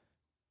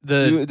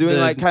doing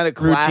like kind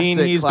of routine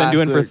he's been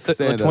doing for classic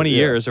stand-up, 20 yeah.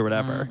 years or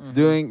whatever.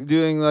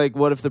 Doing like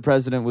what if the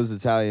president was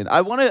Italian?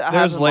 I want to have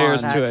There's him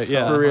layers on, to That's it,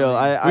 yeah. for real.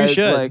 I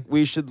should. like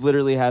we should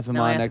literally have him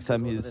Now I on have next to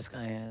time Google who this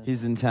guy is.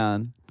 he's in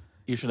town.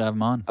 You should have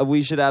him on.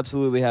 We should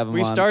absolutely have him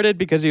We on. started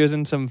because he was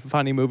in some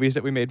funny movies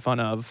that we made fun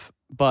of,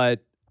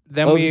 but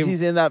then Oh, we 'cause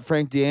he's in that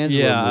Frank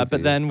D'Angelo Yeah, movie.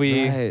 but then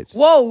we- Right.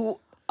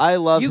 Whoa, I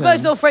love you him.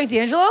 guys know Frank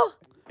D'Angelo?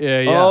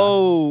 yeah.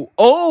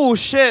 Oh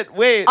shit!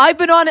 Wait. I've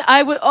been on.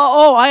 I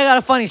got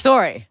a funny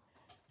story.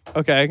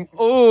 Okay.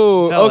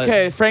 Oh, Tell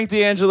okay. Frank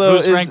D'Angelo.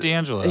 Who's is- Frank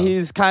D'Angelo?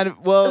 He's kind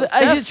of well. He's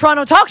a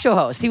Toronto talk show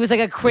host. He was like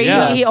a crazy.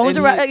 Yes, He owns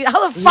and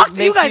how the fuck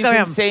do you makes guys these know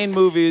him? Insane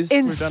movies.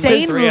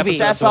 Insane three movies.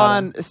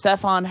 episodes.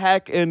 Stefan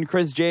Heck and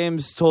Chris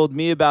James told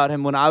me about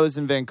him when I was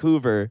in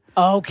Vancouver.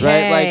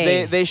 Okay. Right,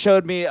 like they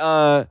showed me.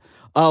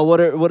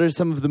 What are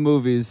some of the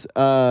movies?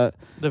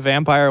 The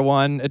vampire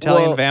one,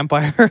 Italian Well,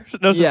 vampire,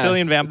 no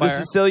Sicilian Yes, vampire. The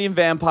Sicilian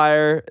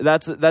Vampire.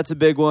 That's a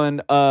big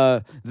one.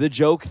 The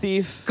Joke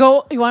Thief.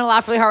 Go. You want to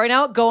laugh really hard right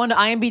now? Go on to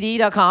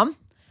IMBD.com.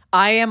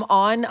 I am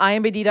on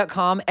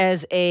IMBD.com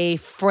as a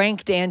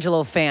Frank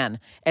D'Angelo fan.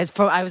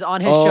 I was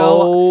on his show.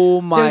 Oh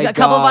my A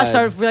couple of us God.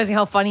 started realizing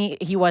how funny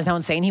he was, how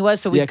insane he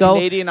was. So we Yeah, go.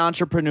 Canadian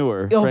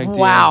entrepreneur. Oh, Frank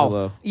wow.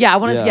 D'Angelo. Yeah, I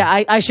want to. Yeah.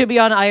 Yeah, I should be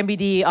on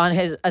IMBD on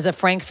his as a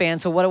Frank fan.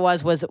 So what it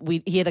was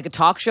he had like a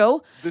talk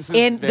show This is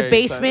in the very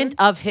basement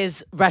of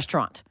his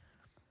restaurant.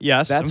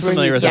 yes, That's I'm where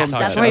familiar he- with Yes, that.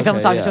 that's Okay, where he filmed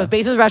okay, talking yeah. to. His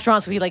basement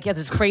restaurant. So he has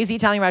this crazy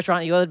Italian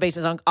restaurant. You go to the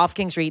basement off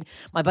King Street.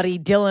 My buddy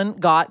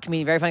Dylan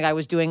comedian, very funny guy,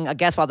 was doing a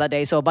guest spot that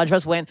day. So a bunch of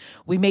us went.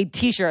 We made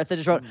T-shirts that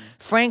just wrote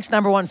Frank's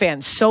 #1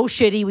 fan. So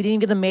shitty. We didn't even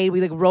get them made. We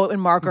like wrote in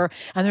marker,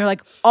 and they're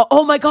like,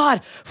 oh my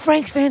god,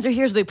 Frank's fans are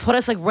here. So they put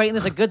us like right in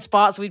this like good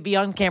spot so we'd be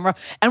on camera,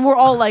 and we're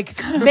all like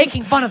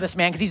making fun of this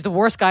man because he's the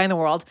worst guy in the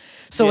world.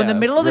 So in the Yeah,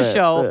 middle of the right,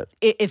 show,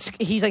 right.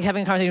 he's like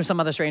having a conversation with some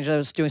other stranger that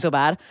was doing so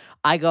bad.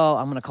 I go,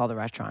 I'm gonna call the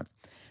restaurant.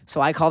 So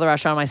I call the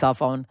restaurant on my cell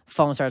phone.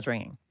 Phone starts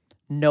ringing.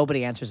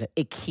 Nobody answers it.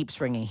 It keeps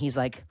ringing. He's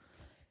like,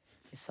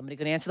 "Is somebody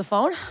going to answer the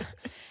phone?"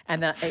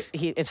 And then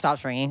it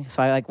stops ringing.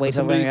 So I like wait. till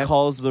Somebody ringing.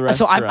 calls the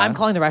So restaurant. I'm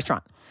calling the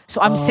restaurant. So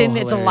I'm sitting.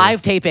 It's a live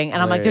hilarious. taping,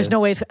 and I'm like, "There's no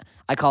way." Hilarious.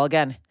 I call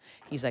again.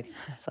 He's like,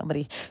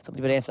 somebody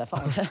would answer that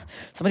phone.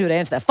 Somebody would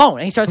answer that phone.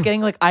 And he starts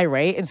getting like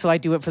irate. And so I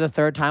do it for the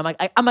third time.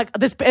 I'm like,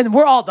 this, and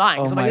we're all dying.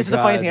 'cause Oh I'm like, my this is the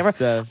funniest thing God, ever.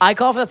 Steph. I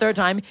call for the third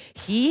time.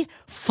 He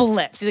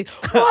flips. He's like,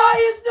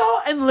 why is no?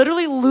 And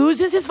literally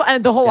loses his phone.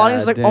 And the whole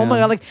audience is like, oh my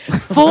God, like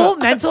full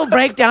mental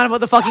breakdown about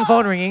the fucking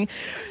phone ringing.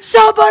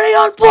 Somebody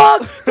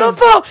unplug the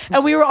phone.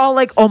 And we were all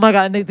like, oh my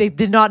God. And they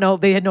did not know.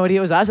 They had no idea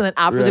it was us. And then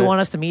after they Right.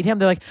 want us to meet him,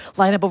 they're like,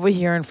 line up over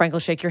here and Frank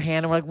will shake your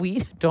hand. And we're like,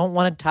 we don't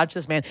want to touch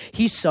this man.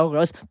 He's so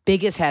gross.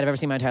 Biggest head I've ever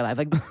seen in my entire life.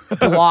 Like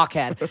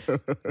blockhead.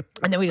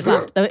 And then we just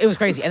laughed. It was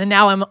crazy. And then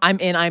now I'm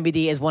in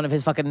IMDb as one of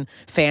his fucking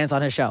fans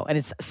on his show. And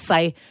it's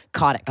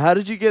psychotic. How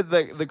did you get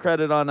the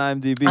credit on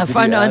IMDb? A Did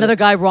friend, you add another it?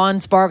 guy, Ron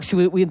Sparks,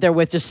 who we there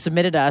with, just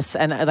submitted us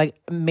and like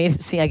made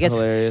it see. I guess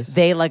Hilarious.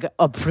 they like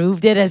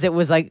approved it as it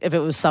was like if it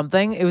was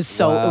something. It was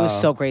so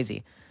Wow.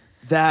 crazy.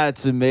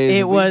 That's amazing.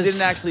 It was- We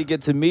didn't actually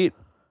get to meet.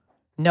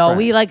 No,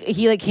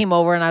 he came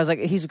over and I was like,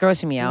 he's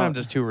grossing me out. I'm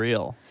just too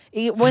real.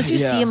 Once you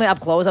Yeah. see him up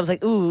close, I was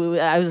like, ooh.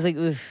 I was like,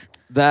 oof.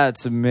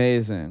 That's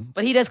amazing.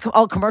 But he does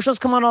all commercials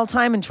come on all the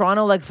time in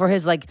Toronto, like for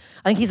his like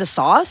I think he's a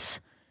sauce.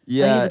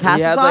 Yeah, he's a pasta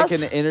he had like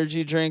sauce? an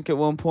energy drink at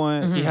one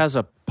point. He has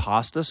a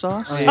pasta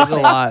sauce? It's a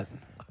lot.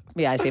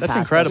 Yeah, I say That's pasta.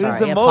 incredible. Sorry.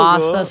 He's a Yeah, mogul.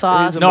 pasta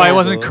sauce. He's a No, I mogul.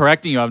 wasn't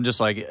correcting you. I'm just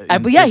like,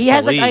 But yeah, he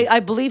has like disbelief. I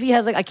believe he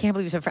has like I can't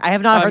believe he's I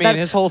have not I heard mean, that.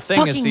 his whole thing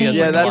is fucking he has, name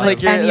Yeah, like, that's in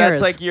like your 10 years.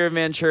 that's like your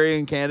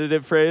Manchurian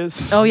Candidate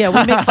phrase. Oh yeah,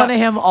 we make fun of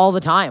him all the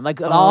time.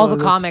 Like all the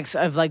that's- comics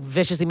have like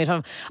viciously made fun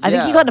of him. I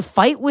think he Yeah. got in a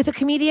fight with a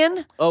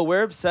comedian Oh,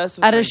 we're obsessed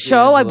with at a Frank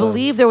show. I D'Angelo.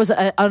 believe there was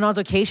an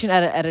altercation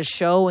at a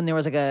show and there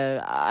was like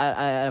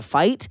a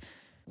fight.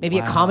 Maybe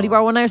a comedy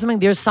bar one night or something.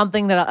 There's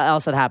something that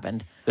else that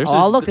happened.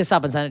 I'll look this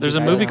up and send it to There's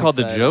you a guys. movie called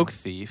The exciting. Joke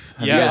Thief.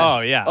 Have Yeah. you guys-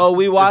 Oh, yeah. Oh,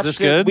 we watched this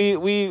it. good?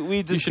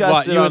 We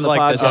discussed it you on would the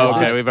like this. podcast. Oh, okay.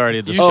 It's- We've already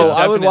You discussed should Oh, it.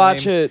 I would definitely-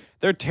 watch it.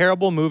 They're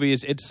terrible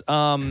movies. It's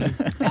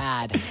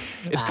Bad.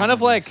 it's kind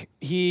of like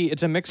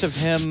it's a mix of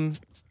him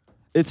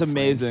It's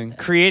amazing.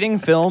 creating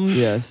films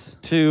Yes.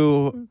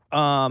 to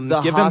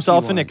The give hockey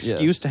himself an one, excuse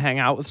yes. to hang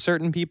out with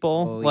certain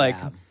people. Oh, like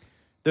yeah.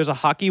 there's a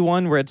hockey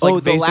one where it's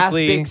like the last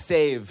basically big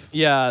save.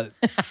 yeah,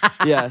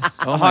 Yes.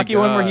 Oh a my hockey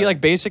one where he God.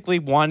 like basically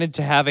wanted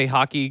to have a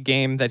hockey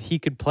game that he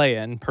could play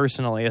in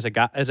personally as a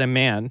guy, as a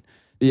man,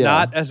 Yeah.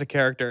 not as a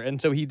character. And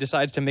so he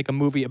decides to make a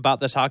movie about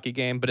this hockey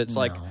game, but it's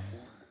like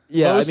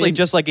Yeah, mostly I mean,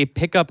 just like a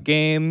pickup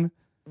game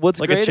what's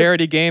like great a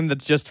charity game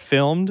that's just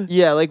filmed.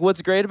 Yeah, like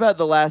what's great about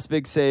The Last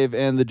Big Save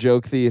and The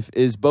Joke Thief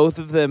is both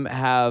of them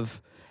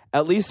have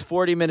at least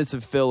 40 minutes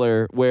of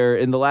filler, where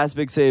in The Last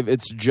Big Save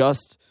it's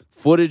just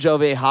footage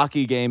of a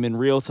hockey game in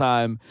real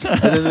time, and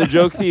then The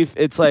Joke Thief,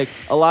 it's like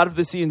a lot of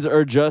the scenes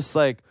are just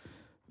like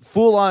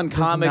full-on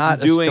comics not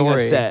a doing a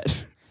story. set.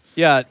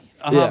 Yeah.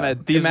 Yeah.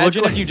 Ahmed, These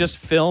imagine look if you just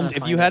filmed,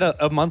 Gotta if you find had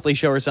a monthly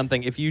show or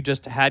something, if you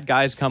just had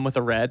guys come with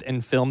a red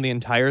and film the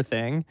entire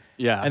thing.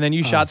 Yeah. And then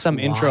you shot some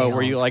intro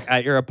where you wild. like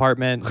at your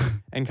apartment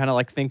and kind of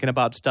like thinking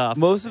about stuff.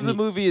 Most of the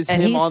movie is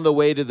And him he's- on the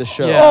way to the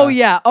show. Yeah. Oh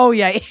yeah, oh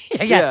yeah,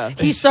 yeah. Yeah.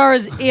 He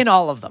stars in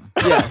all of them.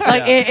 Yeah.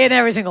 like in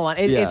every single one.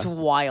 Yeah. It's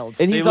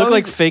wild. And They he's look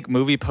always, like fake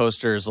movie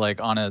posters,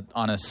 like on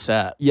a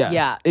set. Yes.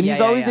 Yeah, And yeah, he's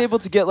yeah, always yeah. able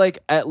to get like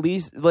at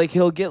least like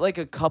he'll get like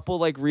a couple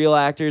like real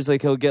actors,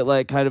 like he'll get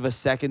like kind of a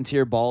second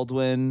tier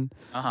Baldwin.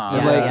 Uh-huh.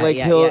 And, Yeah, like yeah, like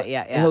yeah, he'll yeah,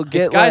 yeah, yeah. he'll it's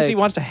get guys like, he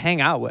wants to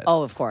hang out with.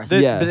 Oh, of course.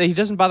 Yes. But he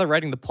doesn't bother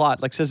writing the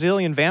plot. Like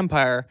Sicilian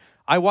Vampire,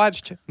 I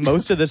watched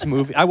most of this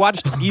movie. I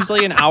watched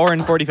easily an hour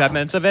and 45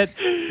 minutes of it.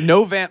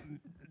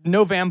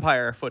 No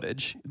vampire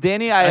footage.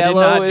 Danny did not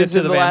Aiello get is to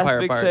in the The Last vampire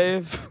Big part.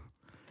 Save.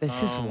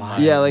 This is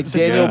wild. Yeah, like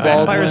Daniel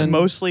Vampires Baldwin.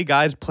 mostly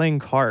guys playing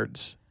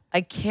cards. I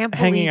can't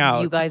hanging believe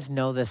out. you guys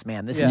know this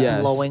man. This Yeah. is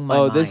Yes. blowing my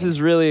oh, mind. this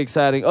is really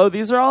exciting. Oh,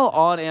 these are all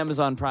on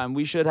Amazon Prime.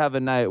 We should have a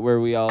night where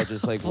we all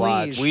just like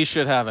watch. We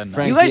should have a night.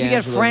 Frank You guys should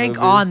get D'Angelo Frank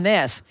movies. on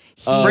this.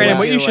 He Oh, Brandon, wow.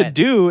 what you do should it.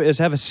 do is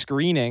have a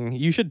screening.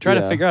 You should try to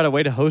Yeah. figure out a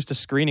way to host a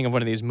screening of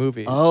one of these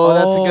movies. Oh,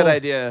 that's a good Oh.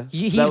 idea.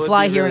 He'd That would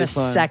fly be here in really a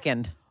fun.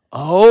 second.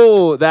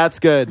 Oh, that's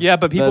good. Yeah,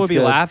 but people That's would be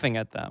good. laughing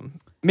at them.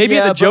 Maybe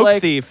Yeah, at the but, joke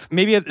like- thief.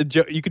 Maybe at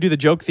the you could do the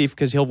joke thief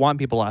because he'll want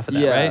people to laugh at that,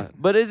 Yeah, right?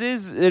 but it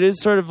is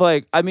sort of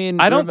like I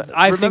mean I don't.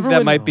 I think remember that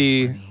when- might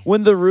be.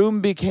 when The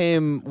Room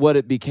became what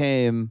it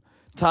became.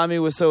 Tommy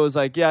Wiseau was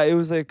like, yeah, it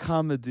was a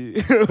comedy.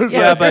 It was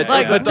Yeah, like- but,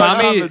 like, but no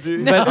Tommy.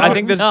 comedy. But I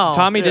think this No.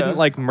 Tommy Yeah. didn't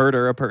like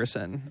murder a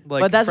person.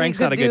 Like But that's what Frank's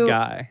you not a could good do.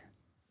 guy.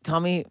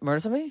 Tommy murder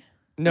somebody?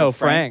 No,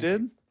 Frank,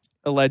 did.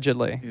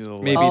 allegedly. He's a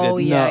Maybe Oh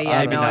didn't. yeah, No, yeah.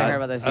 maybe No, I not. heard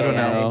about this. I don't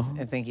Yeah, yeah, know.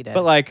 I think he did.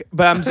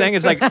 But I'm saying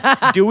it's like,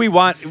 do we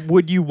want?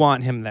 Would you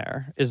want him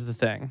there? Is the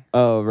thing.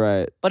 Oh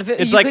right. But if it,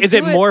 It's you like, could is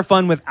it do more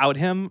fun without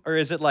him, or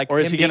is it like, Or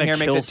is him he being gonna here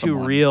makes kill it too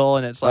someone? real?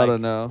 And it's like, I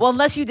don't know. Well,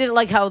 unless you did it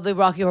like how the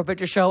Rocky Horror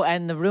Picture Show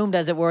and The Room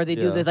does it, where they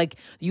do Yeah. this, like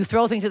you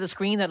throw things at the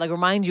screen that like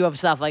remind you of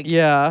stuff. Like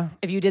yeah.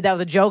 if you did that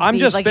with a joke, I'm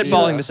thief, just like,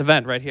 spitballing you- this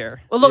event right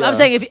here. Well, look, I'm Yeah.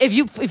 saying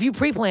if you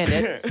pre-planned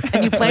it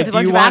and you planted a Do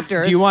bunch you of want?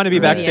 actors, Do you want to be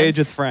backstage comedians-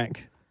 with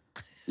Frank?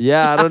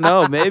 Yeah, I don't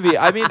know. Maybe.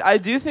 I mean, I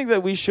do think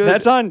that we should.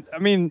 That's on. I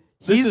mean,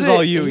 this he's is a,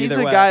 all you. He's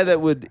either a way. guy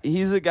that would.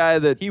 He's a guy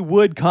that he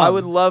would come. I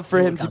would love for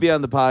He him would to come. be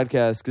on the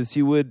podcast because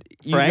he would.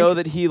 You Frank? know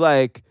that he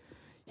like.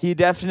 He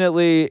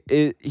definitely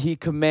he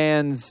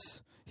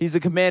commands. He's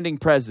a commanding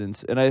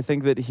presence, and I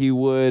think that he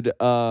would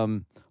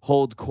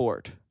hold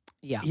court.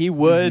 Yeah, He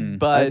would, Mhm.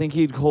 but I think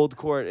he'd hold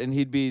court, and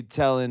he'd be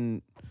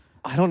telling.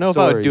 I don't know if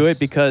I would do stories. it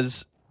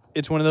because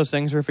it's one of those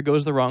things where if it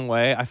goes the wrong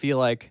way, I feel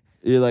like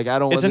You're like, I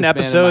don't. it's want an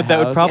this man in my episode that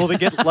would house. probably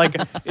get like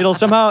it'll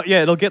somehow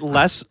it'll get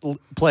less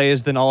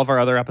plays than all of our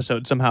other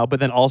episodes somehow, but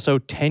then also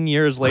 10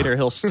 years later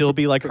he'll still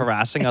be like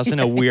harassing us in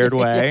a weird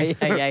way.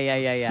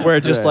 yeah. Where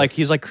just Right. like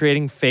he's like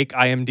creating fake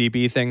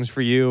IMDb things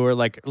for you or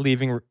like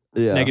leaving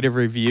Yeah. negative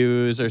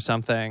reviews or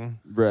something.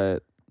 Right.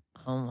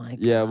 Oh my god.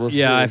 Yeah. We'll see.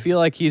 Yeah, I feel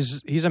like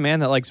he's a man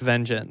that likes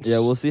vengeance. Yeah,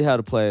 we'll see how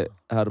to play.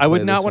 How to. I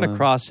would play not this want to one.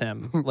 cross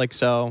him. Like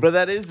so. But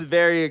that is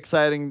very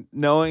exciting,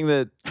 knowing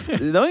that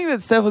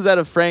Steph was at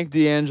a Frank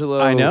D'Angelo.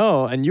 I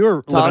know, and you were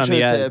living Talk on the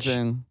show edge.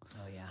 tipping. Oh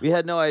yeah. We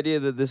had no idea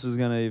that this was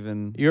gonna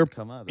even You're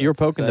come up. you were That's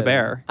poking the exciting.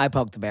 bear. I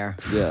poked the bear.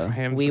 Yeah.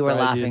 I'm We were surprised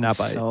you laughing did not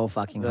bite. so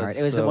fucking hard. That's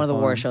It was so one of the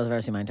worst fun. shows I've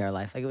ever seen in my entire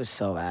life. Like it was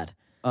so bad.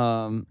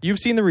 You've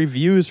seen the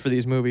reviews for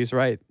these movies,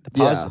 right? The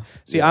Yeah.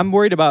 See, Yeah. I'm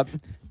worried about.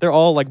 They're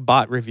all like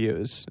bot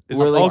reviews. It's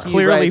Where, all like, he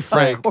clearly writes,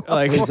 Frank. like,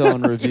 Like, his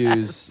own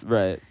reviews,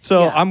 right?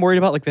 so Yeah. I'm worried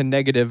about like the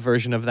negative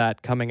version of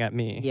that coming at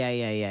me. Yeah.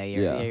 Yeah.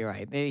 You're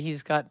right.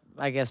 He's got,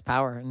 I guess,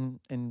 power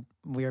in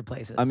weird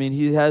places. I mean,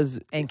 he has.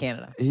 in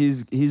Canada.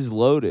 He's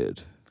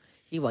loaded,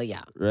 Well,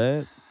 yeah.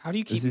 right? How do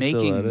you keep he still at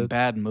making it?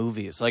 bad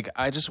movies? Like,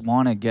 I just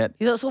want to get.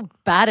 He's also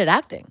bad at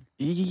acting.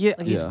 Yeah,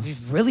 Like Yeah.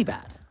 he's really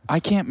bad. I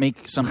can't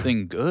make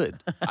something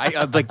good.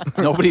 I like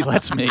nobody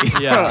lets me.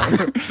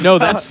 Yeah. No,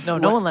 that's No,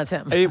 no one lets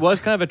him. it was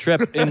kind of a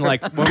trip in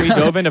like when we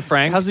dove into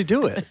Frank. How's he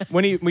do it?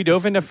 When we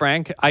dove into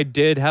Frank, I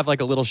did have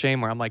like a little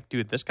shame where I'm like,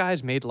 dude, this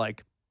guy's made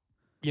like,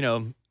 you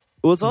know,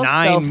 Well, it's all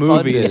 9 self-funded.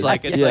 movies.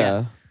 Like it's yeah,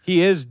 like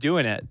he is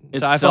doing it.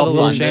 It's So I felt a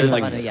little self-funded. shame.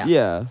 Like, Self-funded, yeah.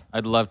 yeah.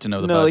 I'd love to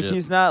know the No, budget. like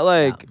he's not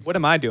like what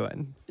am I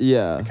doing?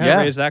 yeah. Kind of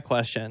Yeah. raise that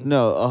question.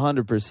 No,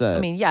 100%. I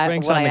mean, yeah.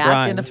 Frank's Would on I the act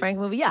grind. in a Frank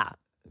movie? Yeah.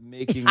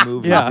 making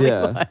movies. Yeah.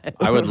 Yeah.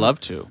 I would love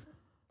to.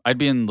 I'd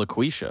be in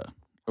LaQuisha.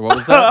 Or what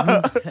was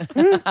that?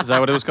 Is that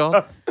what it was called?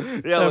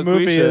 Yeah, That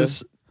movie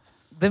is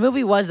The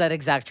movie was that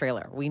exact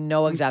trailer. We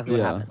know exactly what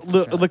Yeah. happens. in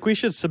the trailer.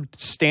 LaQuisha's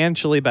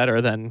substantially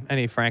better than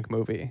any Frank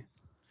movie.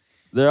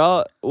 They're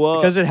all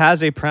because it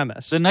has a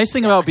premise. The nice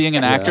thing about being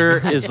an actor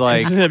is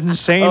like It's an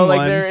insane oh, like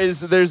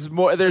one. there's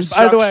more. There's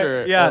By structure. the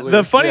way, yeah, at the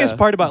least, funniest yeah.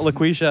 part about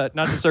LaQuisha,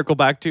 not to circle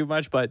back too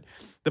much, but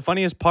the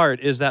funniest part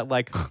is that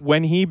like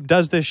when he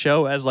does this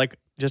show as like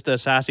just a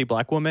sassy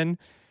black woman,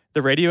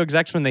 the radio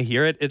execs, when they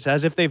hear it, it's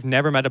as if they've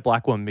never met a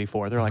black woman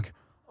before. They're like,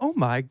 oh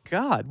my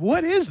God,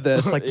 what is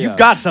this? Like, Yeah. you've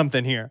got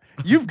something here.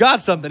 You've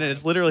got something. And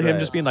it's literally him Right.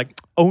 just being like,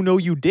 oh no,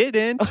 you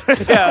didn't.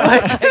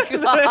 God.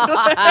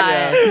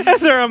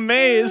 And they're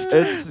amazed.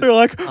 It's- They're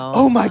like, Oh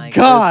oh my my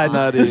God,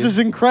 nutty. this is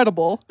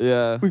incredible.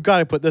 Yeah. We've got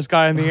to put this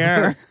guy in the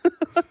air.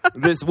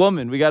 This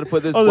woman. We got to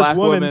put this Oh, this black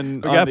woman.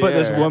 woman. We on gotta the put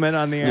this air. woman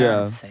on the air. Yeah.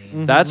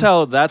 Insane. that's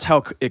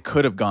how it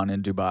could have gone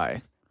in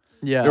Dubai.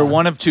 Yeah. There are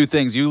one of two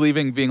things: you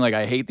leaving being like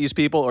I hate these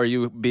people, or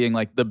you being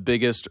like the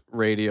biggest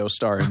radio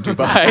star in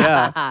Dubai.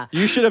 Yeah.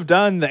 You should have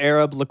done the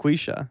Arab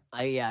LaQuisha.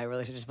 I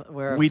really should just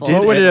wear. A We full did.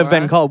 What would it have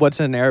been fedora. called? What's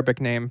an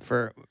Arabic name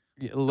for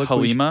LaQuisha?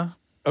 Halima,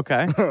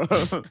 Okay.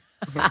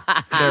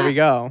 There we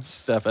go.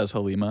 Steph as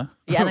Halima.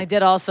 Yeah, and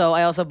I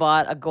also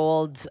bought a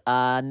gold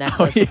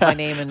necklace with my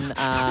name in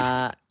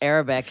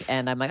Arabic,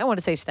 and I'm like, I want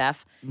to say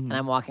Steph, and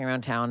I'm walking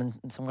around town,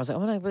 and some girl's like,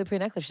 oh, I really pretty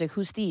necklace. She's like,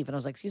 who's Steve? And I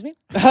was like, excuse me?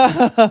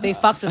 They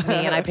fucked with me,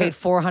 and I paid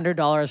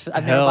 $400.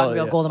 I've never Hell bought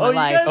real yeah. gold in my you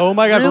life. guys- Oh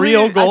my God, Really?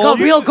 real I I gold. got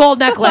real gold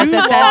necklace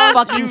that says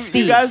fucking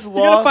Steve. You guys gotta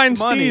lost find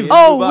money. Steve. in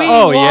Oh, Dubai. we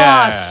Oh, lost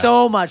yeah.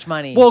 so much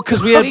money. Well,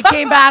 because we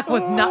came back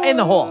with in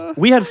the hole.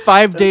 we had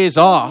 5 days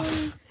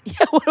off. Yeah,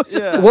 what was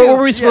Yeah. What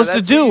were we Yeah, supposed to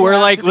that's do? what you We're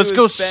have like, to do let's is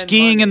go spend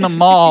skiing money. in the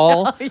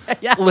mall.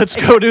 yeah. Let's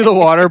go to the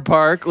water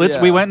park. We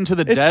Yeah. went into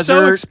the It's desert.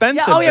 so Yeah,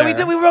 expensive. oh yeah, we there.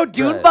 did. We rode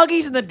dune Right.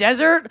 buggies in the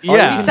desert. All you we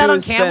can sat do on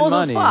is spend camels.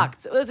 money. It was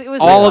fucked. It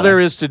was All there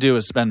is to do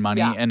is spend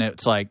money, Yeah. and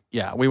it's like,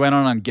 yeah, we went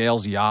on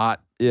Gail's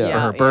yacht Yeah. for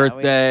her we-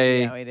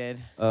 birthday. Yeah, we did.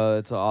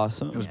 That's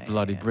awesome. It was Yeah,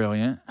 bloody yeah.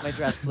 brilliant. My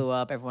dress blew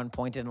up. Everyone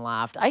pointed and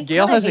laughed. I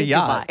Gail kinda has a hate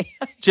yacht.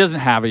 Dubai. She doesn't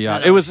have a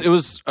yacht. No, It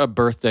was a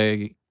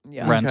birthday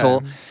Yeah. rental,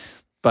 Okay.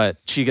 but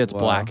she gets Wow.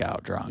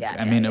 blackout drunk. Yeah,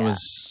 I yeah, mean, it yeah.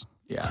 was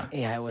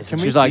Yeah, it was. Can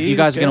we She's like, see you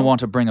guys are gonna Gail? want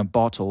to bring a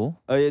bottle.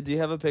 Oh yeah. Do you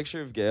have a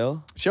picture of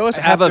Gail? Show us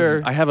I have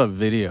after a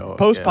video. of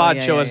post Gail. pod.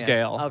 Yeah, Show yeah, us yeah.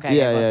 Gail. Okay.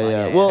 Yeah, post yeah, pod,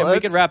 yeah. And Well, we let's-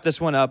 can wrap this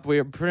one up.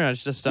 We're pretty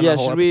much just done Yeah. the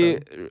whole Should we?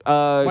 episode.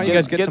 don't you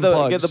guys get some the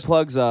plugs?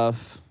 plugs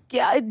off?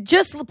 Yeah,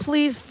 just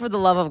please, for the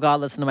love of God,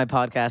 listen to my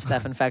podcast,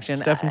 Steph Infection.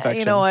 Steph Infection.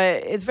 You know what?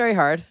 It's very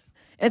hard.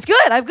 And it's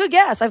good. I have good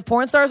guests. I have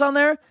porn stars on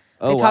there.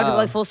 They Oh, talked wow. about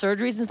like full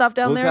surgeries and stuff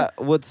down there.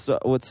 What's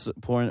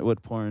porn?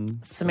 What porn?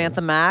 Samantha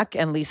Mack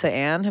and Lisa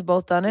Ann have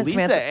both done it. Lisa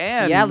Samantha,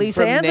 Ann. Yeah,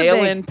 Lisa from Ann's a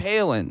Nailin' big.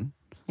 Palin.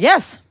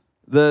 Yes.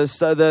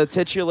 The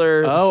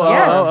titular. Oh, star.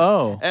 Yes.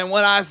 oh. And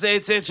when I say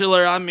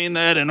titular, I mean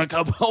that in a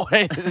couple of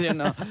ways, you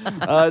know.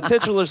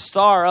 Titular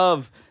star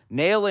of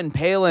Nailin'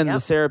 Palin, Yep. the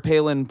Sarah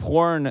Palin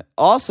porn,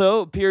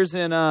 also appears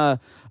in an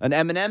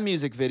Eminem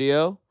music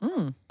video.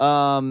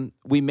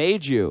 We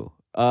Made You.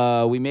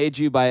 We Made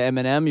You by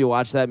Eminem. You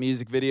watch that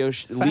music video.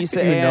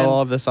 Lisa you Ann. know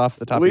all of this off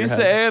the top of your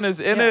Lisa head. Ann is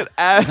in Yeah. it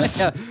as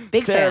Yeah,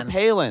 big Sarah fan.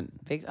 Palin.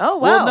 Big, oh,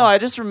 wow. Well, no, I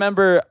just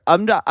remember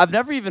I've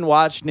never even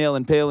watched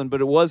Nailin' Palin,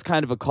 but it was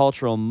kind of a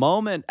cultural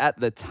moment at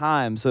the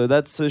time. So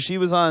she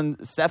was on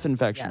Steph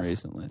Infection Yes.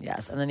 recently.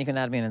 Yes. And then you can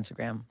add me on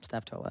Instagram,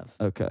 Steph Tolev.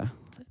 Okay.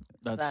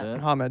 That's that? it.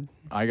 Hamid.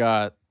 I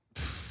got.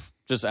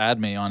 Just add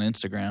me on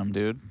Instagram,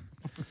 dude.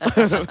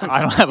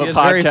 I don't have He a has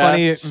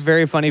podcast.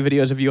 very funny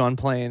videos of you on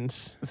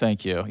planes.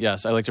 Thank you.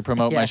 Yes, I like to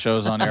promote my Yes.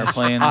 shows on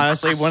airplanes.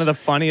 Honestly, one of the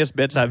funniest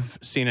bits I've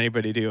seen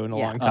anybody do in a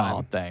Yeah. long time.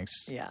 Oh,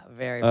 thanks. Yeah,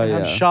 very Oh, funny. yeah.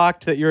 I'm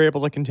shocked that you're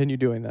able to continue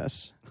doing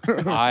this.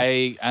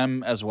 I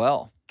am as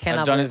well. Cannot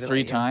I've done it believe it, 3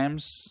 like, yeah.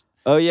 times.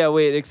 Oh yeah,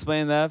 wait.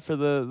 Explain that for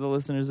the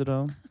listeners at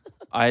home.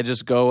 I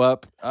just go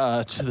up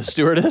to the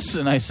stewardess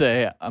and I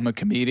say, I'm a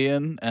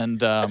comedian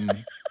and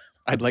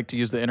I'd like to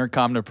use the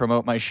intercom to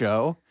promote my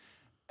show.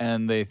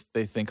 And they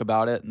think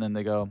about it and then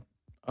they go,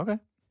 okay.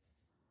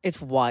 It's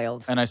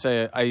wild. And I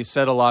said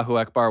Allahu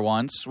Akbar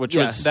once, which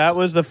was that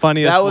was the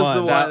funniest That was one.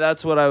 the one.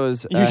 That's what I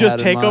was. You just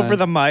take over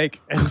the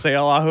mic and say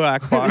Allahu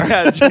Akbar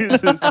Yeah,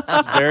 Jesus.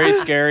 very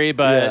scary,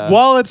 but Yeah.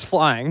 while it's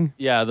flying.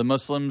 yeah, the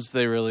Muslims,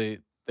 they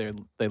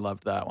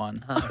loved that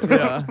one.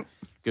 Yeah.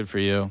 Good for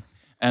you.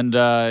 And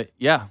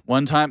yeah,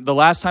 the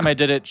last time I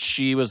did it,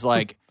 she was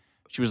like,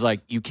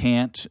 you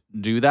can't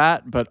do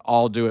that, but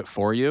I'll do it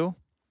for you.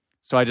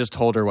 So I just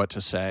told her what to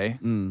say,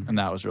 and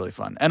that was really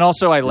fun. And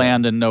also, I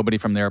land and nobody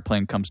from the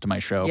airplane comes to my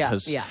show Yeah,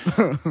 because yeah.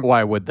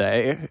 why would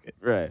they?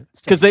 Right.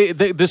 Because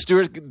the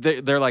steward,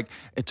 they're like,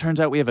 it turns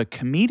out we have a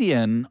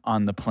comedian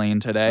on the plane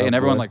today, and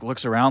everyone boy. like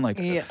looks around like,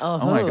 Yeah, oh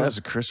my uh-huh. god, is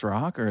it Chris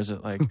Rock or is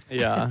it like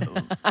Yeah.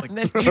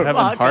 Kevin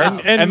walk Hart?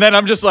 out. And then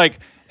I'm just like,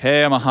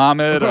 hey, I'm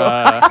Muhammad.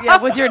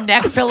 Yeah, with your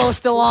neck pillow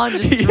still on,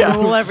 just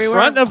drool everywhere.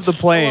 Front of the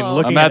plane, Hello.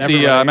 looking I'm at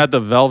everybody. I'm at the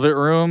Velvet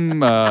Room.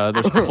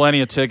 There's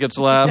plenty of tickets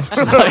left.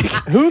 Like,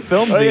 Who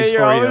films Oh, yeah, these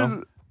you're for always.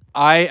 you?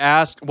 I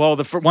asked. Well,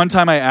 one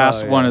time I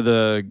asked Oh, yeah. one of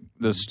the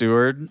the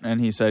steward, and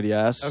he said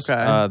yes.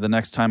 Okay. The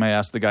next time I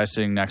asked the guy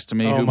sitting next to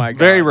me, Oh who my God.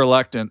 very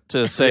reluctant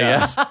to say Yeah.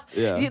 yes.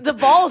 Yeah. The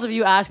balls of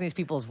you asking these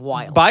people is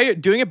wild.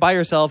 Doing it by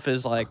yourself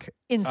is like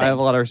Insane. I have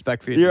a lot of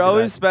respect for you. to You're do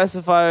always that.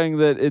 specifying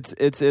that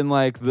it's in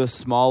like the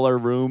smaller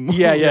room.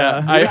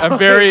 Yeah. I'm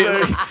very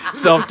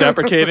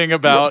self-deprecating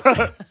about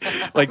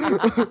like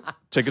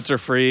tickets are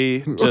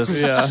free.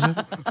 Just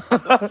Yeah.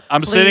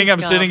 I'm Please sitting come.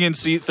 in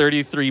seat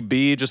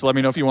 33B. Just let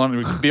me know if you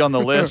want to be on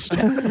the list.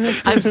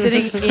 I'm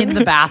sitting in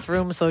the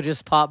bathroom, so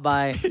just pop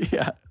by.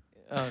 Yeah.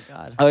 Oh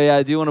God. Oh yeah,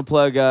 I do want to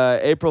plug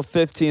April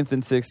 15th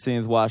and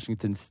 16th,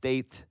 Washington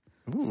State,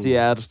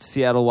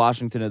 Seattle,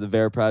 Washington at the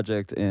Vera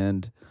Project,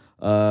 and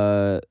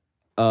Real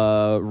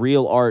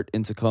Art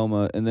in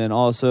Tacoma, and then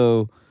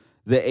also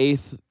the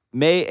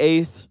May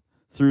 8th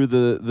through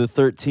the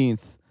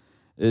 13th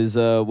is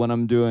when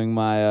I'm doing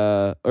my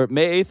or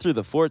May 8th through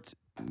the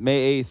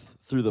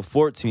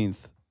 14th.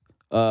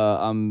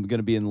 I'm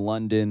gonna be in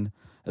London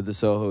at the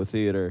Soho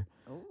Theater.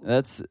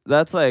 That's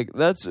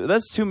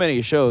too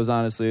many shows,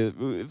 honestly.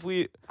 If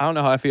we I don't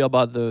know how I feel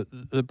about the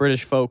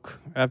British folk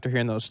after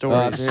hearing those stories.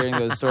 after hearing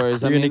those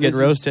stories, You're I mean, gonna get this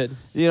is- roasted.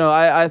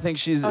 I think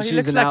she's he she's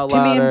looks an like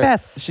outlier. Timmy and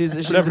Beth. She's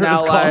Whatever an it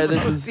was outlier. called.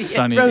 This is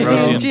Sunny, Rosie Rosie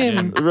and and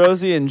Jim. Jim.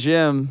 Rosie and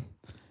Jim.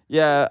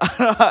 Yeah,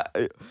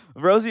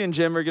 Rosie and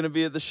Jim are gonna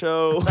be at the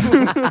show.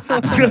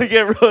 I'm gonna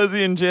get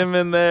Rosie and Jim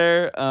in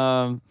there.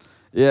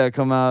 Yeah,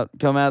 come out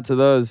to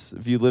those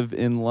if you live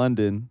in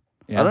London.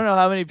 Yeah. I don't know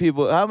how many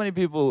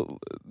people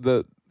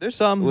that There's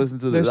some listen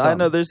to there's this. I some.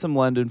 know there's some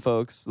London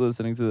folks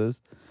listening to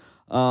this.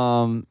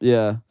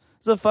 Yeah,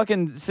 it's a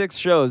fucking 6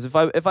 shows.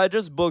 If I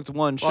just booked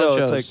one A lot of show,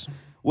 it's shows. like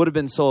would have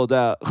been sold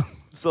out,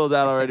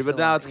 already. But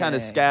now it's kind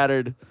of yeah.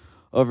 scattered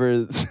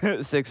over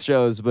 6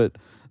 shows. But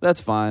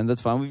that's fine.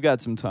 That's fine. We've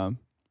got some time.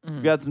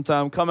 We've got some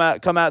time. Come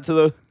out to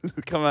those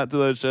come out to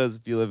those shows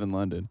if you live in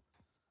London.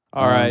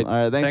 All right. All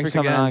right. Thanks for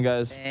coming again. on,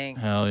 guys. Dang.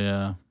 Hell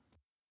yeah.